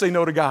he ever say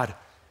no to God.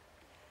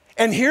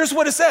 And here's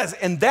what it says,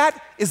 and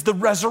that is the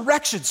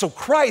resurrection. So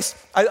Christ,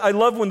 I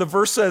love when the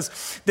verse says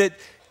that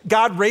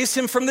God raised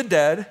him from the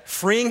dead,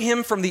 freeing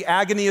him from the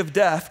agony of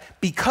death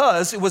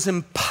because it was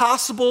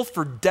impossible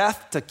for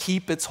death to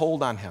keep its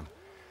hold on him.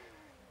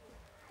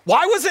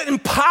 Why was it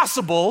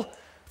impossible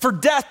for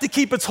death to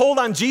keep its hold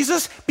on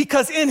Jesus?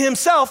 Because in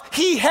himself,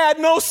 he had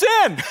no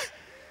sin.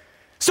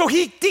 So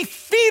he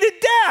defeated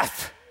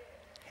death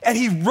and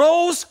he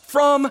rose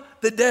from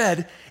the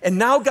dead. And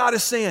now God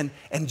is saying,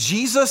 and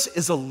Jesus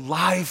is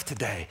alive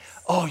today.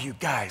 Oh, you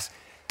guys,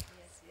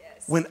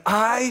 when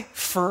I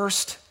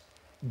first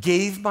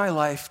gave my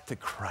life to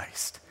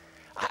Christ,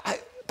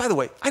 by the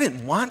way, I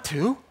didn't want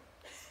to.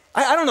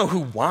 I don't know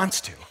who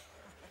wants to.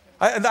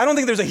 I don't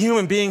think there's a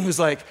human being who's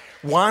like,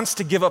 wants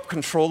to give up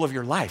control of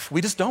your life. We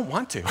just don't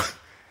want to.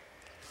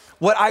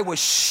 What I was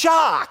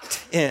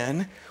shocked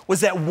in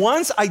was that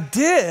once I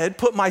did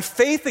put my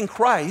faith in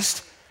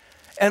Christ,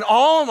 and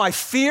all my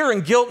fear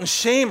and guilt and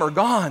shame are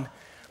gone.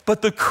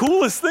 But the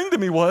coolest thing to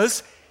me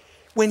was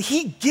when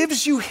he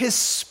gives you his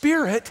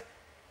Spirit,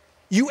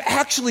 you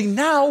actually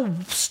now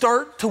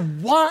start to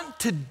want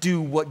to do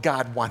what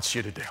God wants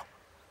you to do.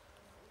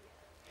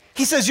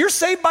 He says, you're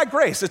saved by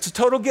grace. It's a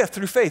total gift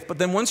through faith. But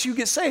then once you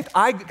get saved,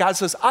 God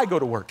says, I go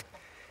to work.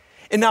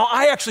 And now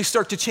I actually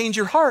start to change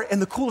your heart.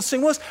 And the coolest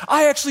thing was,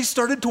 I actually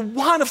started to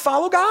want to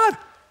follow God.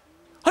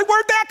 Like,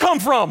 where'd that come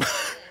from?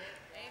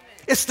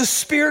 It's the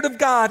Spirit of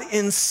God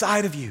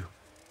inside of you.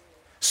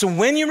 So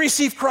when you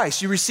receive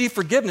Christ, you receive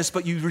forgiveness,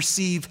 but you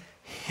receive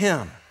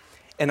him.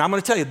 And I'm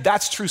going to tell you,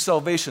 that's true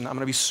salvation. I'm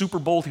going to be super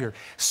bold here.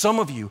 Some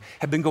of you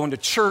have been going to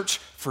church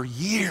for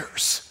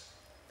years,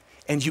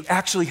 and you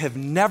actually have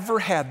never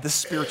had this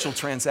spiritual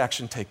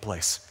transaction take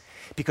place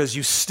because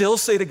you still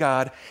say to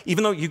God,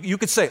 even though you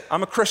could say,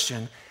 I'm a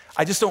Christian,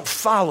 I just don't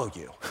follow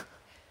you.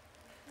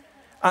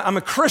 I'm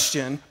a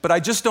Christian, but I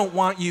just don't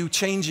want you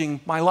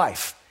changing my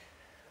life.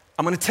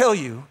 I'm going to tell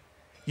you,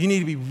 you need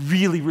to be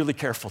really, really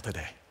careful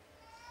today.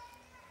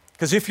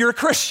 Because if you're a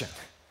Christian,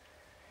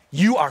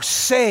 you are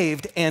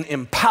saved and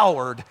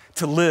empowered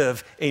to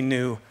live a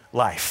new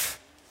life.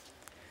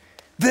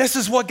 This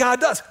is what God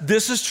does.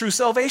 This is true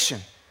salvation.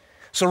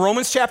 So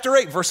Romans chapter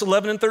 8, verse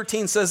 11 and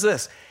 13 says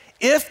this,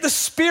 if the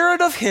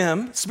Spirit of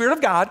him, Spirit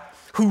of God,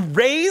 who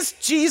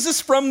raised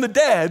Jesus from the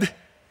dead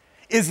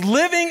is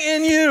living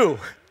in you,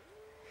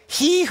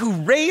 he who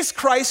raised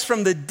Christ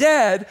from the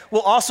dead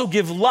will also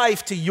give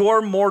life to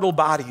your mortal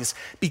bodies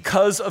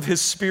because of his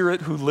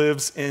Spirit who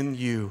lives in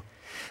you.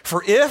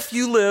 For if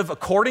you live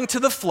according to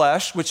the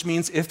flesh, which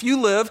means if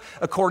you live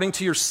according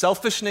to your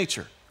selfish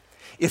nature,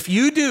 if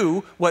you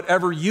do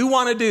whatever you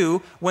want to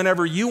do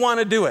whenever you want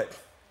to do it,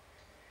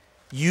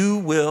 you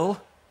will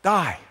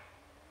die.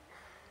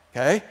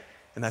 Okay?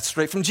 And that's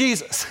straight from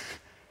Jesus.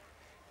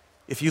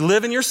 If you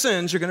live in your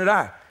sins, you're going to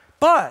die.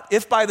 But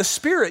if by the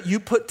Spirit you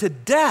put to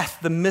death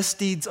the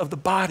misdeeds of the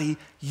body,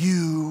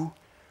 you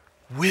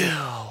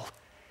will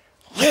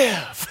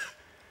live.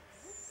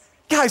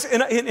 Guys,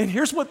 and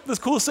here's what the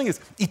coolest thing is.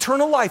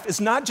 Eternal life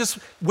is not just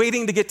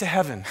waiting to get to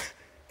heaven,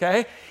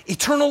 okay?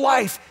 Eternal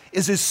life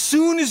is as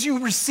soon as you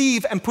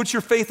receive and put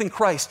your faith in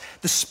Christ,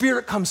 the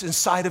Spirit comes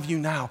inside of you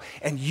now,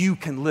 and you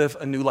can live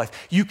a new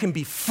life. You can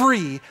be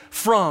free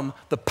from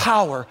the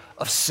power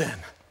of sin.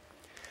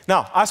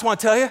 Now, I just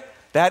want to tell you,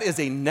 that is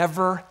a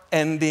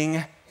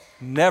never-ending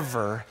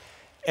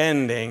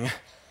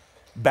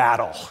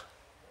battle.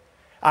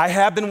 I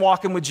have been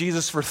walking with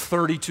Jesus for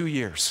 32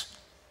 years.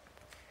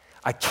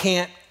 I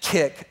can't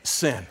kick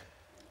sin,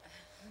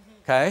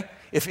 okay?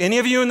 If any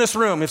of you in this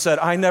room have said,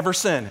 I never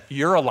sin,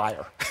 you're a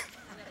liar,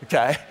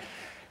 okay?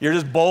 You're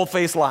just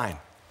bold-faced lying.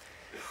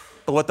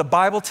 But what the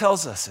Bible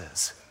tells us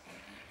is,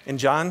 in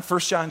 1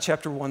 John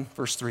chapter 1,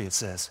 verse 3, it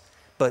says,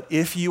 but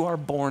if you are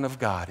born of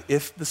God,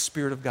 if the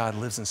Spirit of God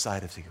lives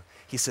inside of you,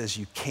 he says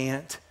you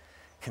can't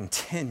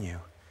continue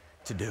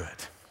to do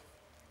it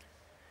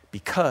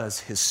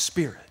because his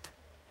Spirit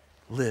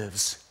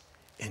lives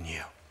in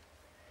you.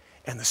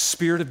 And the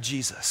Spirit of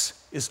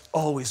Jesus is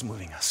always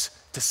moving us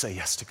to say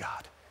yes to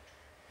God.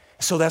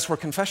 So that's where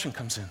confession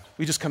comes in.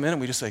 We just come in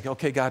and we just say,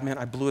 okay, God, man,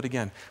 I blew it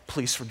again.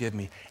 Please forgive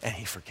me. And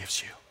he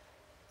forgives you.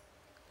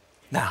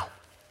 Now,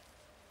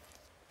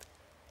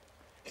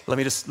 let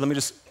me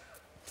just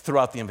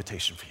throw out the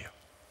invitation for you.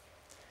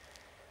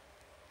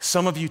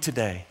 Some of you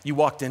today, you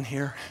walked in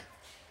here,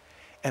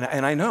 and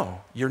I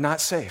know you're not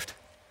saved.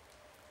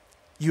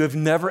 You have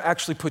never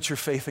actually put your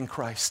faith in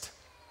Christ.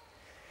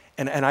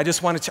 And I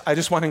just want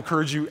to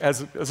encourage you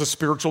as a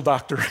spiritual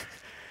doctor,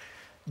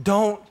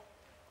 don't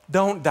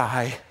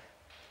die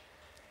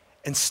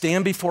and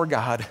stand before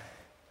God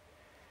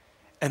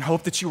and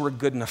hope that you were a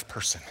good enough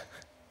person.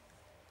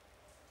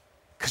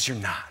 Because you're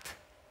not.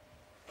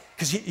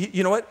 Because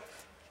you know what?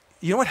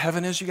 You know what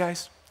heaven is, you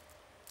guys?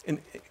 And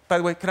by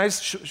the way, can I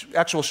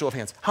actual show of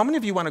hands? How many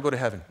of you want to go to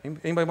heaven?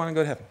 Anybody want to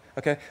go to heaven?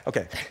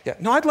 Okay. Yeah.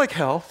 No, I'd like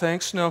hell.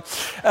 Thanks. No.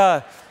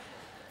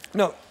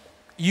 No,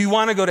 you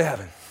want to go to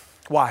heaven.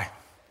 Why?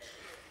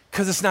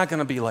 Because it's not going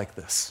to be like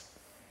this.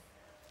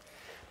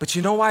 But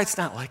you know why it's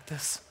not like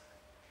this?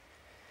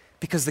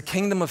 Because the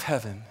kingdom of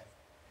heaven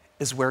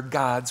is where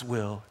God's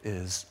will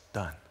is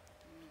done.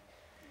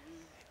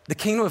 The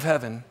kingdom of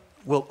heaven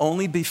will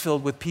only be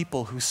filled with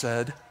people who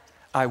said,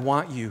 I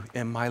want you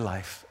in my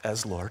life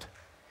as Lord,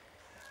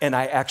 and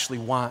I actually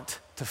want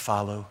to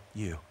follow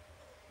you.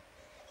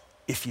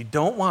 If you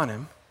don't want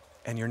him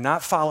and you're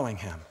not following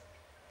him,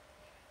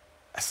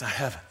 that's not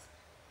heaven.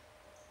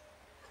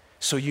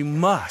 So you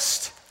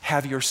must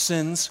have your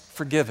sins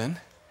forgiven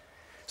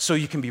so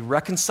you can be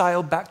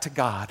reconciled back to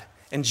God.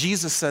 And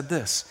Jesus said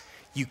this,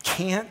 you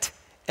can't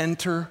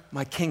enter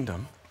my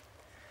kingdom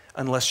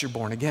unless you're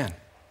born again.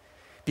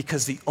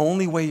 Because the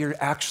only way you're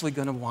actually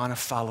going to want to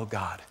follow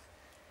God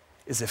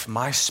is if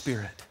my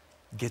Spirit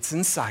gets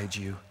inside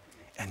you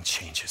and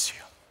changes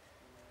you.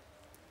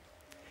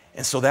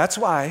 And so that's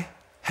why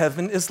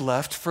heaven is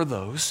left for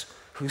those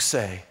who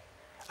say,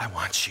 I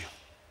want you.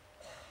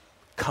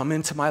 Come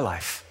into my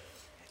life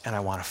and I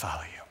want to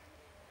follow you.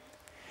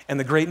 And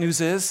the great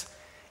news is,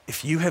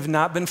 if you have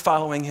not been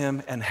following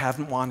him and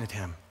haven't wanted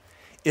him,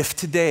 if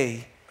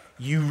today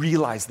you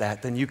realize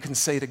that, then you can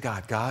say to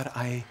God, God,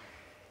 I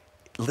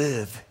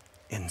live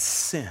in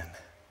sin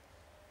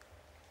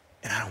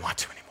and I don't want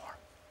to anymore.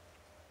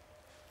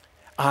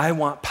 I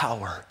want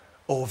power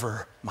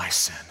over my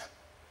sin.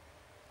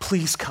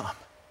 Please come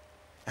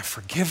and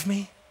forgive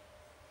me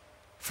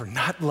for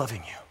not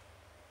loving you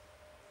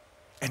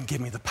and give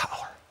me the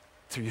power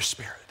through your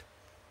Spirit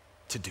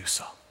to do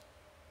so.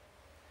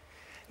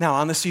 Now,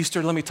 on this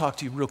Easter, let me talk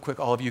to you real quick,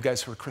 all of you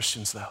guys who are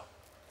Christians, though.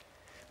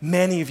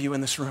 Many of you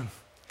in this room,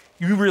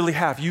 you really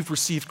have. You've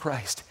received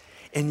Christ,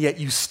 and yet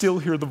you still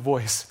hear the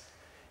voice.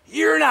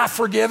 You're not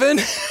forgiven.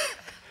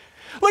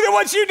 Look at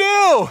what you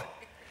do.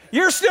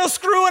 You're still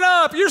screwing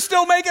up. You're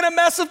still making a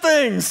mess of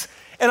things.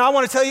 And I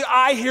want to tell you,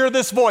 I hear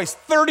this voice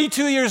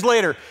 32 years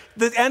later.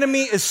 The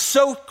enemy is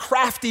so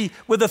crafty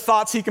with the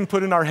thoughts he can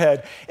put in our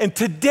head. And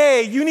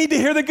today, you need to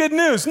hear the good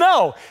news.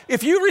 No,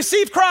 if you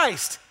receive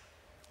Christ,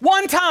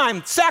 one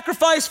time,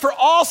 sacrifice for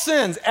all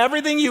sins,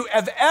 everything you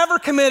have ever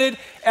committed,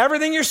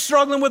 everything you're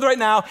struggling with right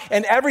now,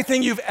 and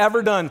everything you've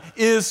ever done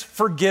is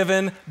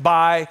forgiven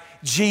by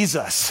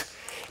Jesus.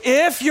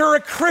 If you're a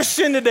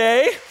Christian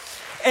today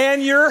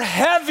and you're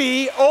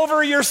heavy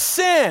over your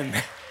sin,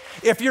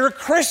 if you're a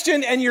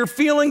Christian and you're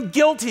feeling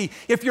guilty,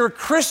 if you're a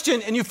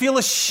Christian and you feel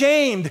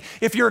ashamed,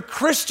 if you're a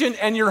Christian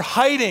and you're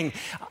hiding,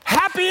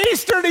 happy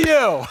Easter to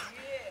you.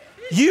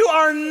 You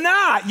are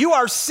not. You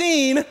are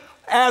seen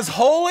as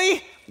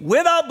holy,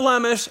 without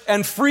blemish,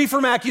 and free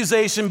from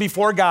accusation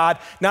before God,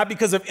 not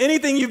because of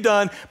anything you've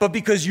done, but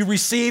because you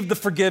received the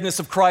forgiveness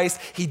of Christ.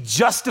 He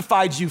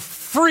justified you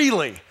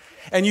freely,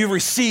 and you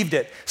received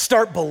it.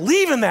 Start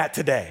believing that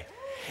today.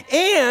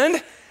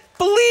 And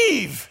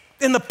believe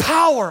in the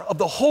power of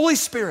the Holy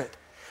Spirit.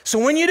 So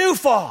when you do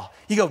fall,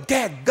 you go,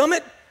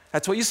 dadgummit,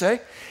 that's what you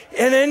say.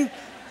 And then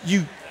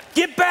you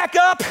get back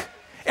up,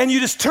 and you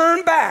just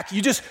turn back.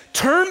 You just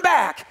turn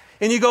back.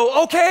 And you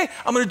go, okay,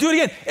 I'm going to do it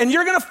again. And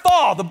you're going to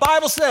fall. The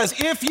Bible says,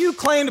 if you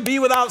claim to be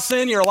without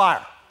sin, you're a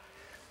liar.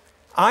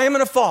 I am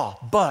going to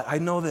fall. But I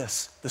know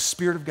this. The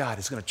Spirit of God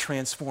is going to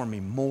transform me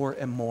more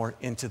and more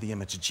into the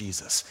image of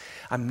Jesus.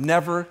 I'm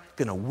never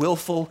going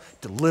to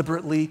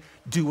deliberately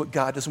do what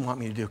God doesn't want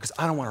me to do because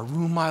I don't want to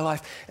ruin my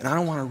life and I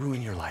don't want to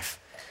ruin your life.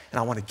 And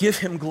I want to give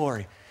him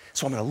glory.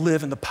 So I'm going to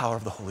live in the power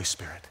of the Holy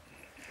Spirit.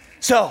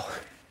 So,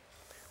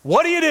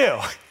 what do?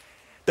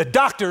 The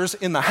doctor's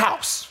in the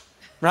house,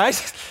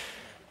 right?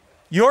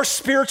 Your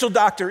spiritual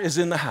doctor is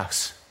in the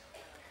house.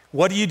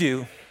 What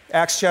do?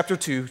 Acts chapter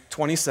 2,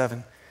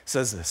 27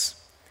 says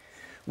this.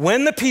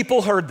 When the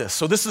people heard this,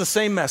 so this is the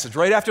same message,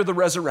 right after the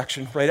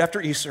resurrection, right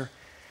after Easter,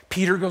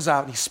 Peter goes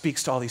out and he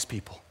speaks to all these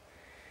people.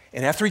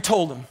 And after he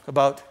told them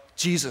about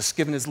Jesus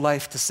giving his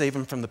life to save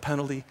him from the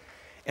penalty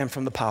and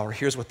from the power,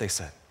 here's what they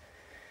said.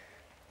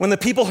 When the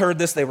people heard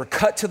this, they were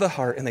cut to the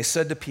heart, and they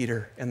said to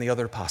Peter and the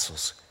other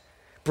apostles,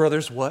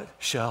 brothers, what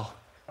shall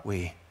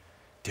we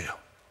do?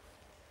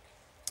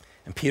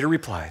 And Peter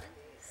replied,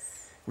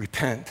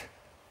 repent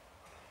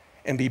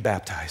and be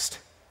baptized,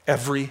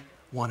 every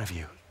one of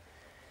you,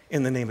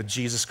 in the name of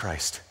Jesus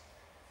Christ,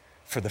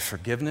 for the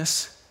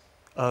forgiveness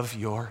of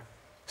your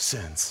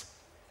sins,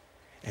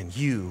 and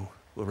you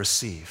will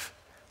receive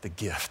the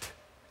gift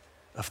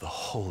of the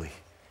Holy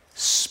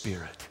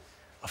Spirit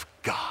of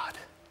God.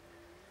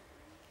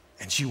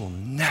 And you will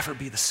never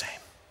be the same.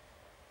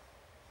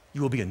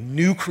 You will be a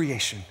new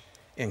creation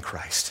in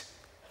Christ.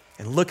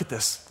 And look at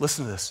this,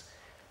 listen to this.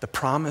 The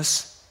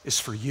promise is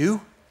for you.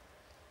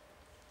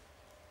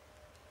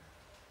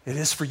 It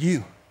is for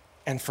you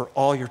and for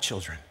all your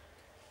children.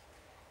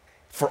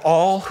 For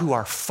all who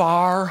are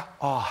far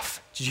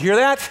off. Did you hear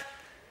that?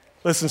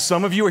 Listen,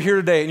 some of you are here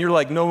today and you're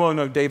like,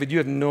 no, David, you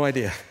have no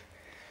idea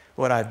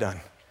what I've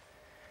done.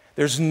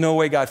 There's no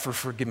way God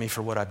forgive me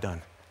for what I've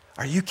done.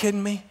 Are you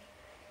kidding me?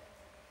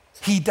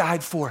 He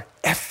died for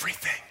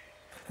everything.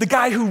 The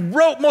guy who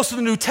wrote most of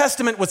the New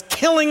Testament was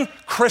killing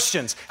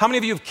Christians. How many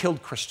of you have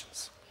killed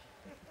Christians?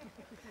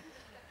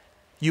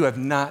 You have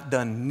not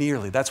done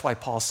nearly. That's why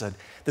Paul said,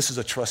 this is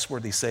a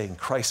trustworthy saying,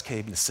 Christ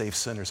came to save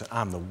sinners, and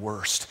I'm the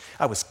worst.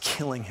 I was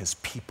killing his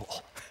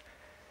people,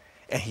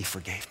 and he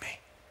forgave me.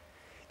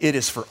 It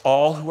is for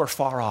all who are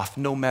far off,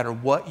 no matter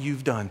what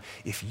you've done.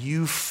 If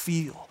you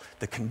feel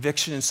the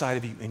conviction inside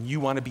of you and you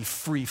want to be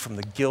free from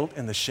the guilt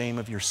and the shame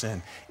of your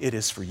sin, it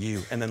is for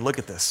you. And then look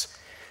at this.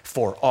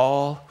 For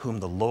all whom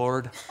the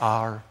Lord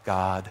our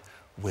God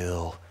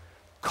will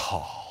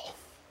call.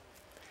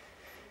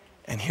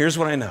 And here's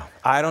what I know.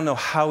 I don't know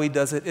how he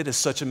does it. It is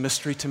such a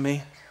mystery to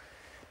me.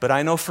 But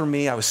I know for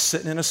me, I was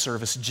sitting in a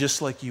service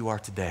just like you are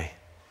today,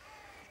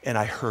 and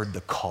I heard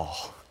the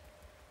call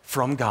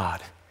from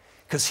God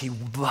because he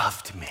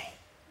loved me,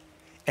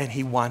 and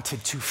he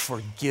wanted to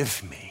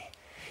forgive me,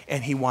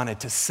 and he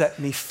wanted to set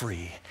me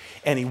free,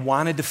 and he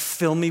wanted to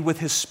fill me with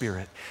his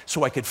Spirit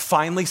so I could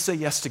finally say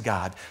yes to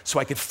God, so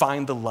I could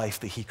find the life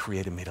that he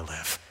created me to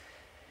live.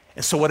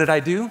 And so what did I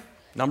do?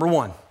 Number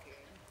one,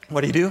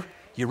 what do?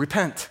 You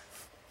repent.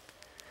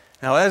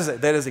 Now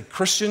that is a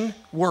Christian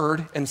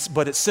word,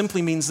 but it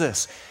simply means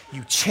this: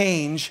 you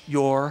change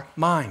your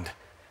mind.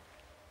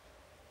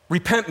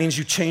 Repent means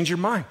you change your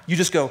mind. You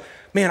just go,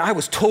 man, I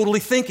was totally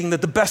thinking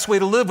that the best way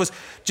to live was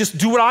just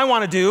do what I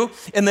want to do,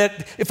 and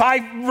that if I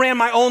ran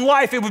my own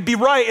life, it would be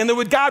right, and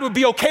that God would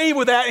be okay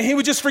with that, and he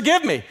would just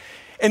forgive me.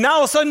 And now all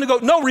of a sudden to go,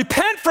 no,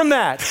 repent from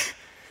that.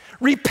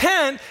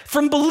 Repent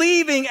from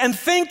believing and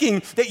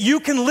thinking that you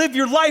can live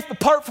your life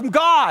apart from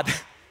God.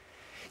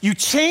 You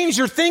change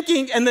your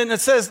thinking, and then it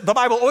says, the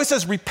Bible always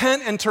says,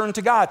 repent and turn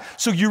to God.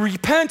 So you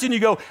repent and you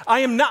go,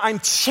 I'm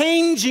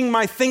changing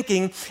my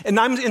thinking, and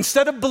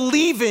instead of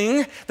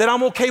believing that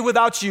I'm okay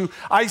without you,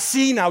 I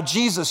see now,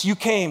 Jesus, you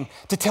came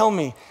to tell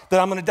me that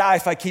I'm gonna die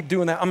if I keep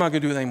doing that. I'm not gonna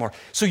do it anymore.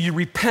 So you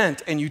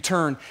repent and you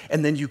turn,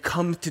 and then you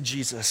come to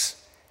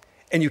Jesus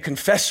and you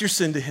confess your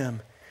sin to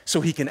him so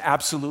he can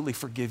absolutely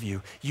forgive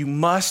you. You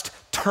must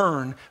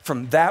turn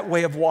from that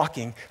way of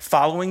walking,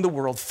 following the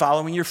world,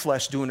 following your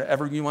flesh, doing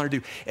whatever you want to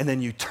do, and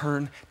then you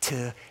turn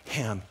to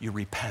him. You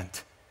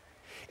repent.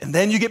 And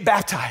then you get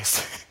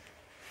baptized.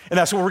 And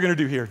that's what we're going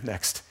to do here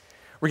next.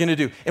 We're going to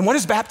do. And what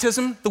is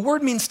baptism? The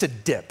word means to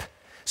dip.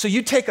 So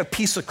you take a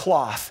piece of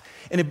cloth,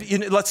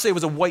 and let's say it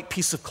was a white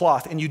piece of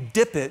cloth, and you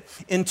dip it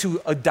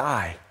into a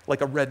dye,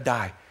 like a red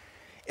dye.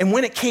 And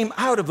when it came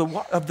out of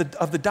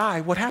the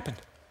dye, what happened?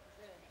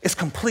 It's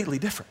completely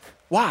different.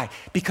 Why?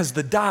 Because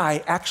the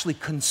dye actually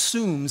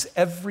consumes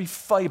every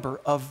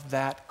fiber of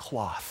that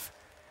cloth.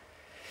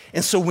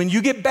 And so when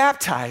you get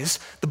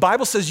baptized, the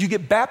Bible says you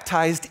get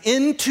baptized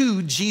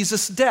into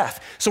Jesus'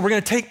 death. So we're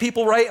going to take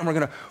people, right, and we're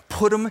going to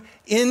put them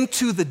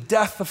into the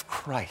death of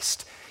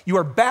Christ. You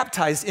are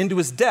baptized into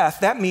his death.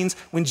 That means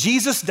when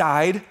Jesus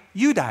died,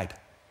 you died.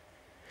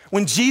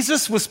 When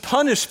Jesus was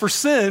punished for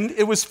sin,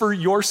 it was for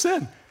your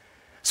sin.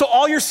 So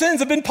all your sins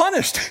have been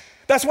punished.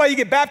 That's why you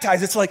get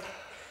baptized. It's like,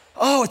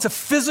 oh, it's a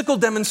physical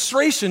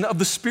demonstration of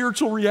the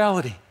spiritual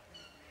reality.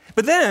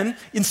 But then,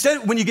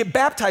 instead, when you get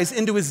baptized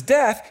into his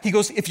death, he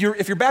goes, if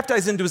you're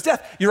baptized into his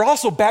death, you're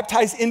also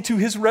baptized into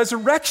his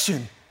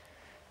resurrection.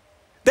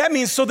 That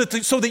means so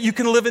that you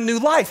can live a new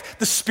life.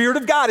 The Spirit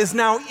of God is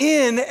now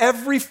in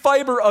every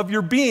fiber of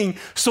your being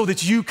so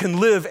that you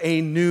can live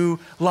a new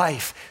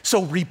life.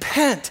 So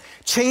repent,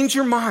 change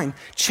your mind,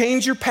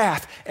 change your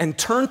path, and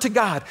turn to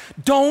God.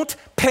 Don't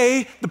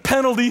pay the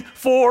penalty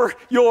for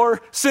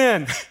your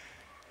sin.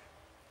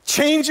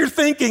 Change your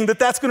thinking that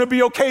that's going to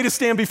be okay to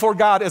stand before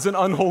God as an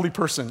unholy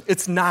person.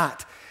 It's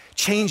not.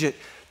 Change it.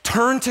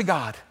 Turn to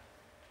God.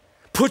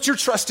 Put your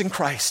trust in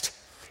Christ.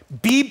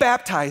 Be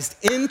baptized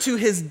into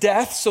his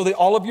death so that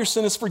all of your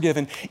sin is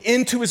forgiven,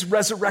 into his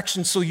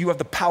resurrection so you have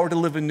the power to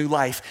live a new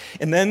life.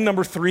 And then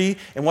number 3,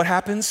 and what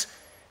happens?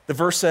 The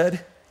verse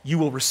said, you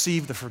will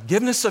receive the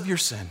forgiveness of your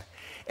sin,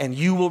 and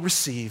you will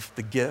receive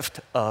the gift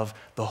of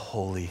the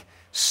Holy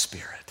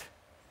Spirit.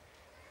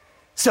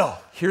 So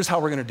here's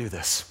how we're going to do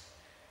this.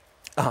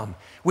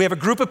 We have a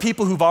group of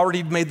people who've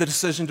already made the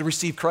decision to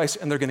receive Christ,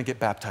 and they're going to get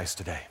baptized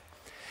today.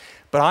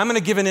 But I'm going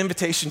to give an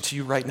invitation to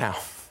you right now.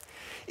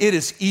 It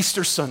is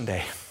Easter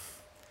Sunday,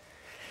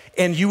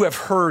 and you have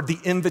heard the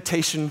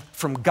invitation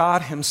from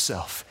God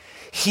himself.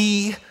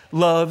 He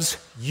loves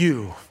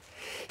you.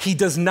 He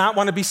does not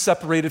want to be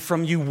separated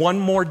from you one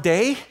more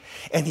day,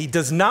 and he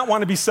does not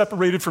want to be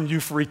separated from you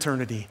for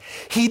eternity.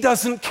 He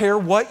doesn't care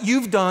what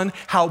you've done,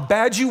 how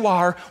bad you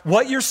are,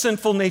 what your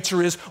sinful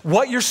nature is,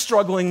 what you're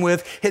struggling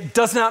with. It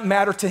does not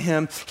matter to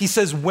him. He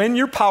says, when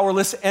you're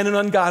powerless and an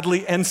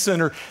ungodly and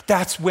sinner,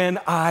 that's when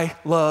I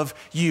love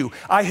you.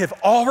 I have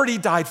already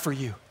died for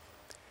you.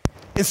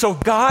 And so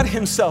God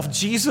himself,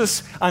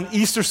 Jesus on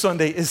Easter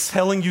Sunday, is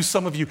telling you,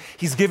 some of you,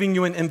 he's giving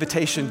you an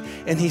invitation,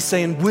 and he's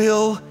saying,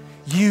 will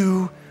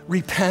you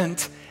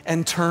repent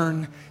and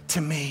turn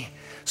to me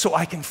so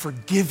I can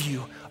forgive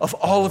you of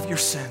all of your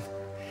sin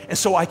And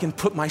so I can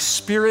put my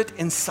Spirit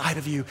inside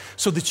of you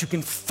so that you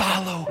can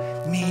follow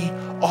me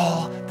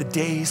all the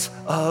days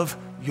of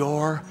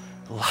your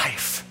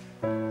life.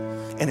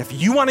 And if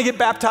you want to get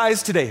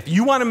baptized today, if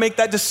you want to make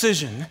that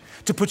decision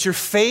to put your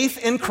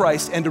faith in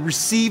Christ and to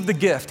receive the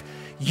gift,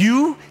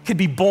 you could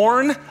be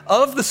born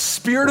of the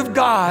Spirit of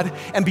God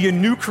and be a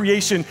new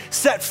creation,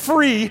 set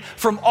free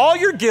from all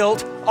your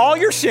guilt, all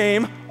your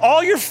shame,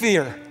 all your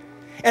fear,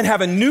 and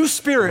have a new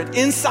spirit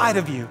inside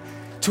of you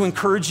to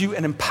encourage you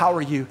and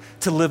empower you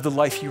to live the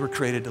life you were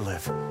created to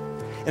live.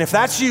 And if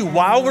that's you,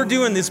 while we're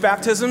doing these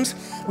baptisms,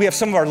 we have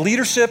some of our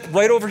leadership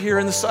right over here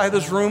in the side of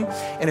this room.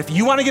 And if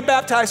you want to get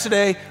baptized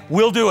today,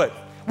 we'll do it.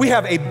 We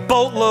have a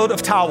boatload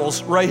of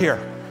towels right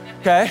here,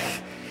 okay?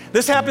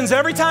 This happens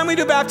every time we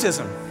do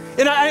baptism.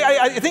 And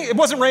I think it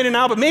wasn't raining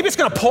now, but maybe it's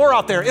gonna pour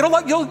out there. You're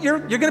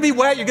gonna be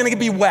wet, you're gonna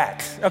be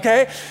wet,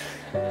 okay?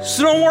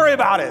 So don't worry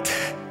about it.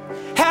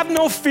 Have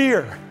no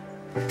fear.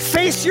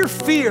 Face your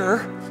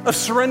fear of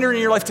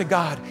surrendering your life to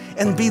God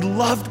and be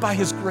loved by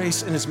His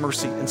grace and His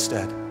mercy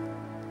instead.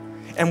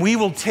 And we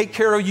will take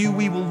care of you,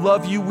 we will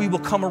love you, we will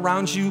come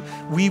around you.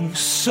 We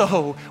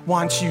so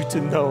want you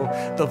to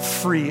know the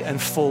free and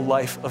full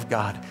life of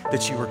God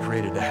that you were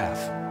created to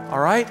have, all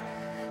right?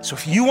 So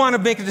if you wanna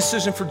make a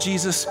decision for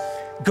Jesus,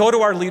 go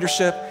to our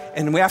leadership,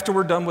 and after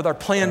we're done with our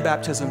planned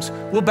baptisms,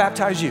 we'll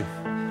baptize you,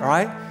 all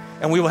right?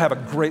 And we will have a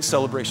great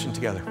celebration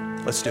together.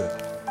 Let's do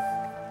it.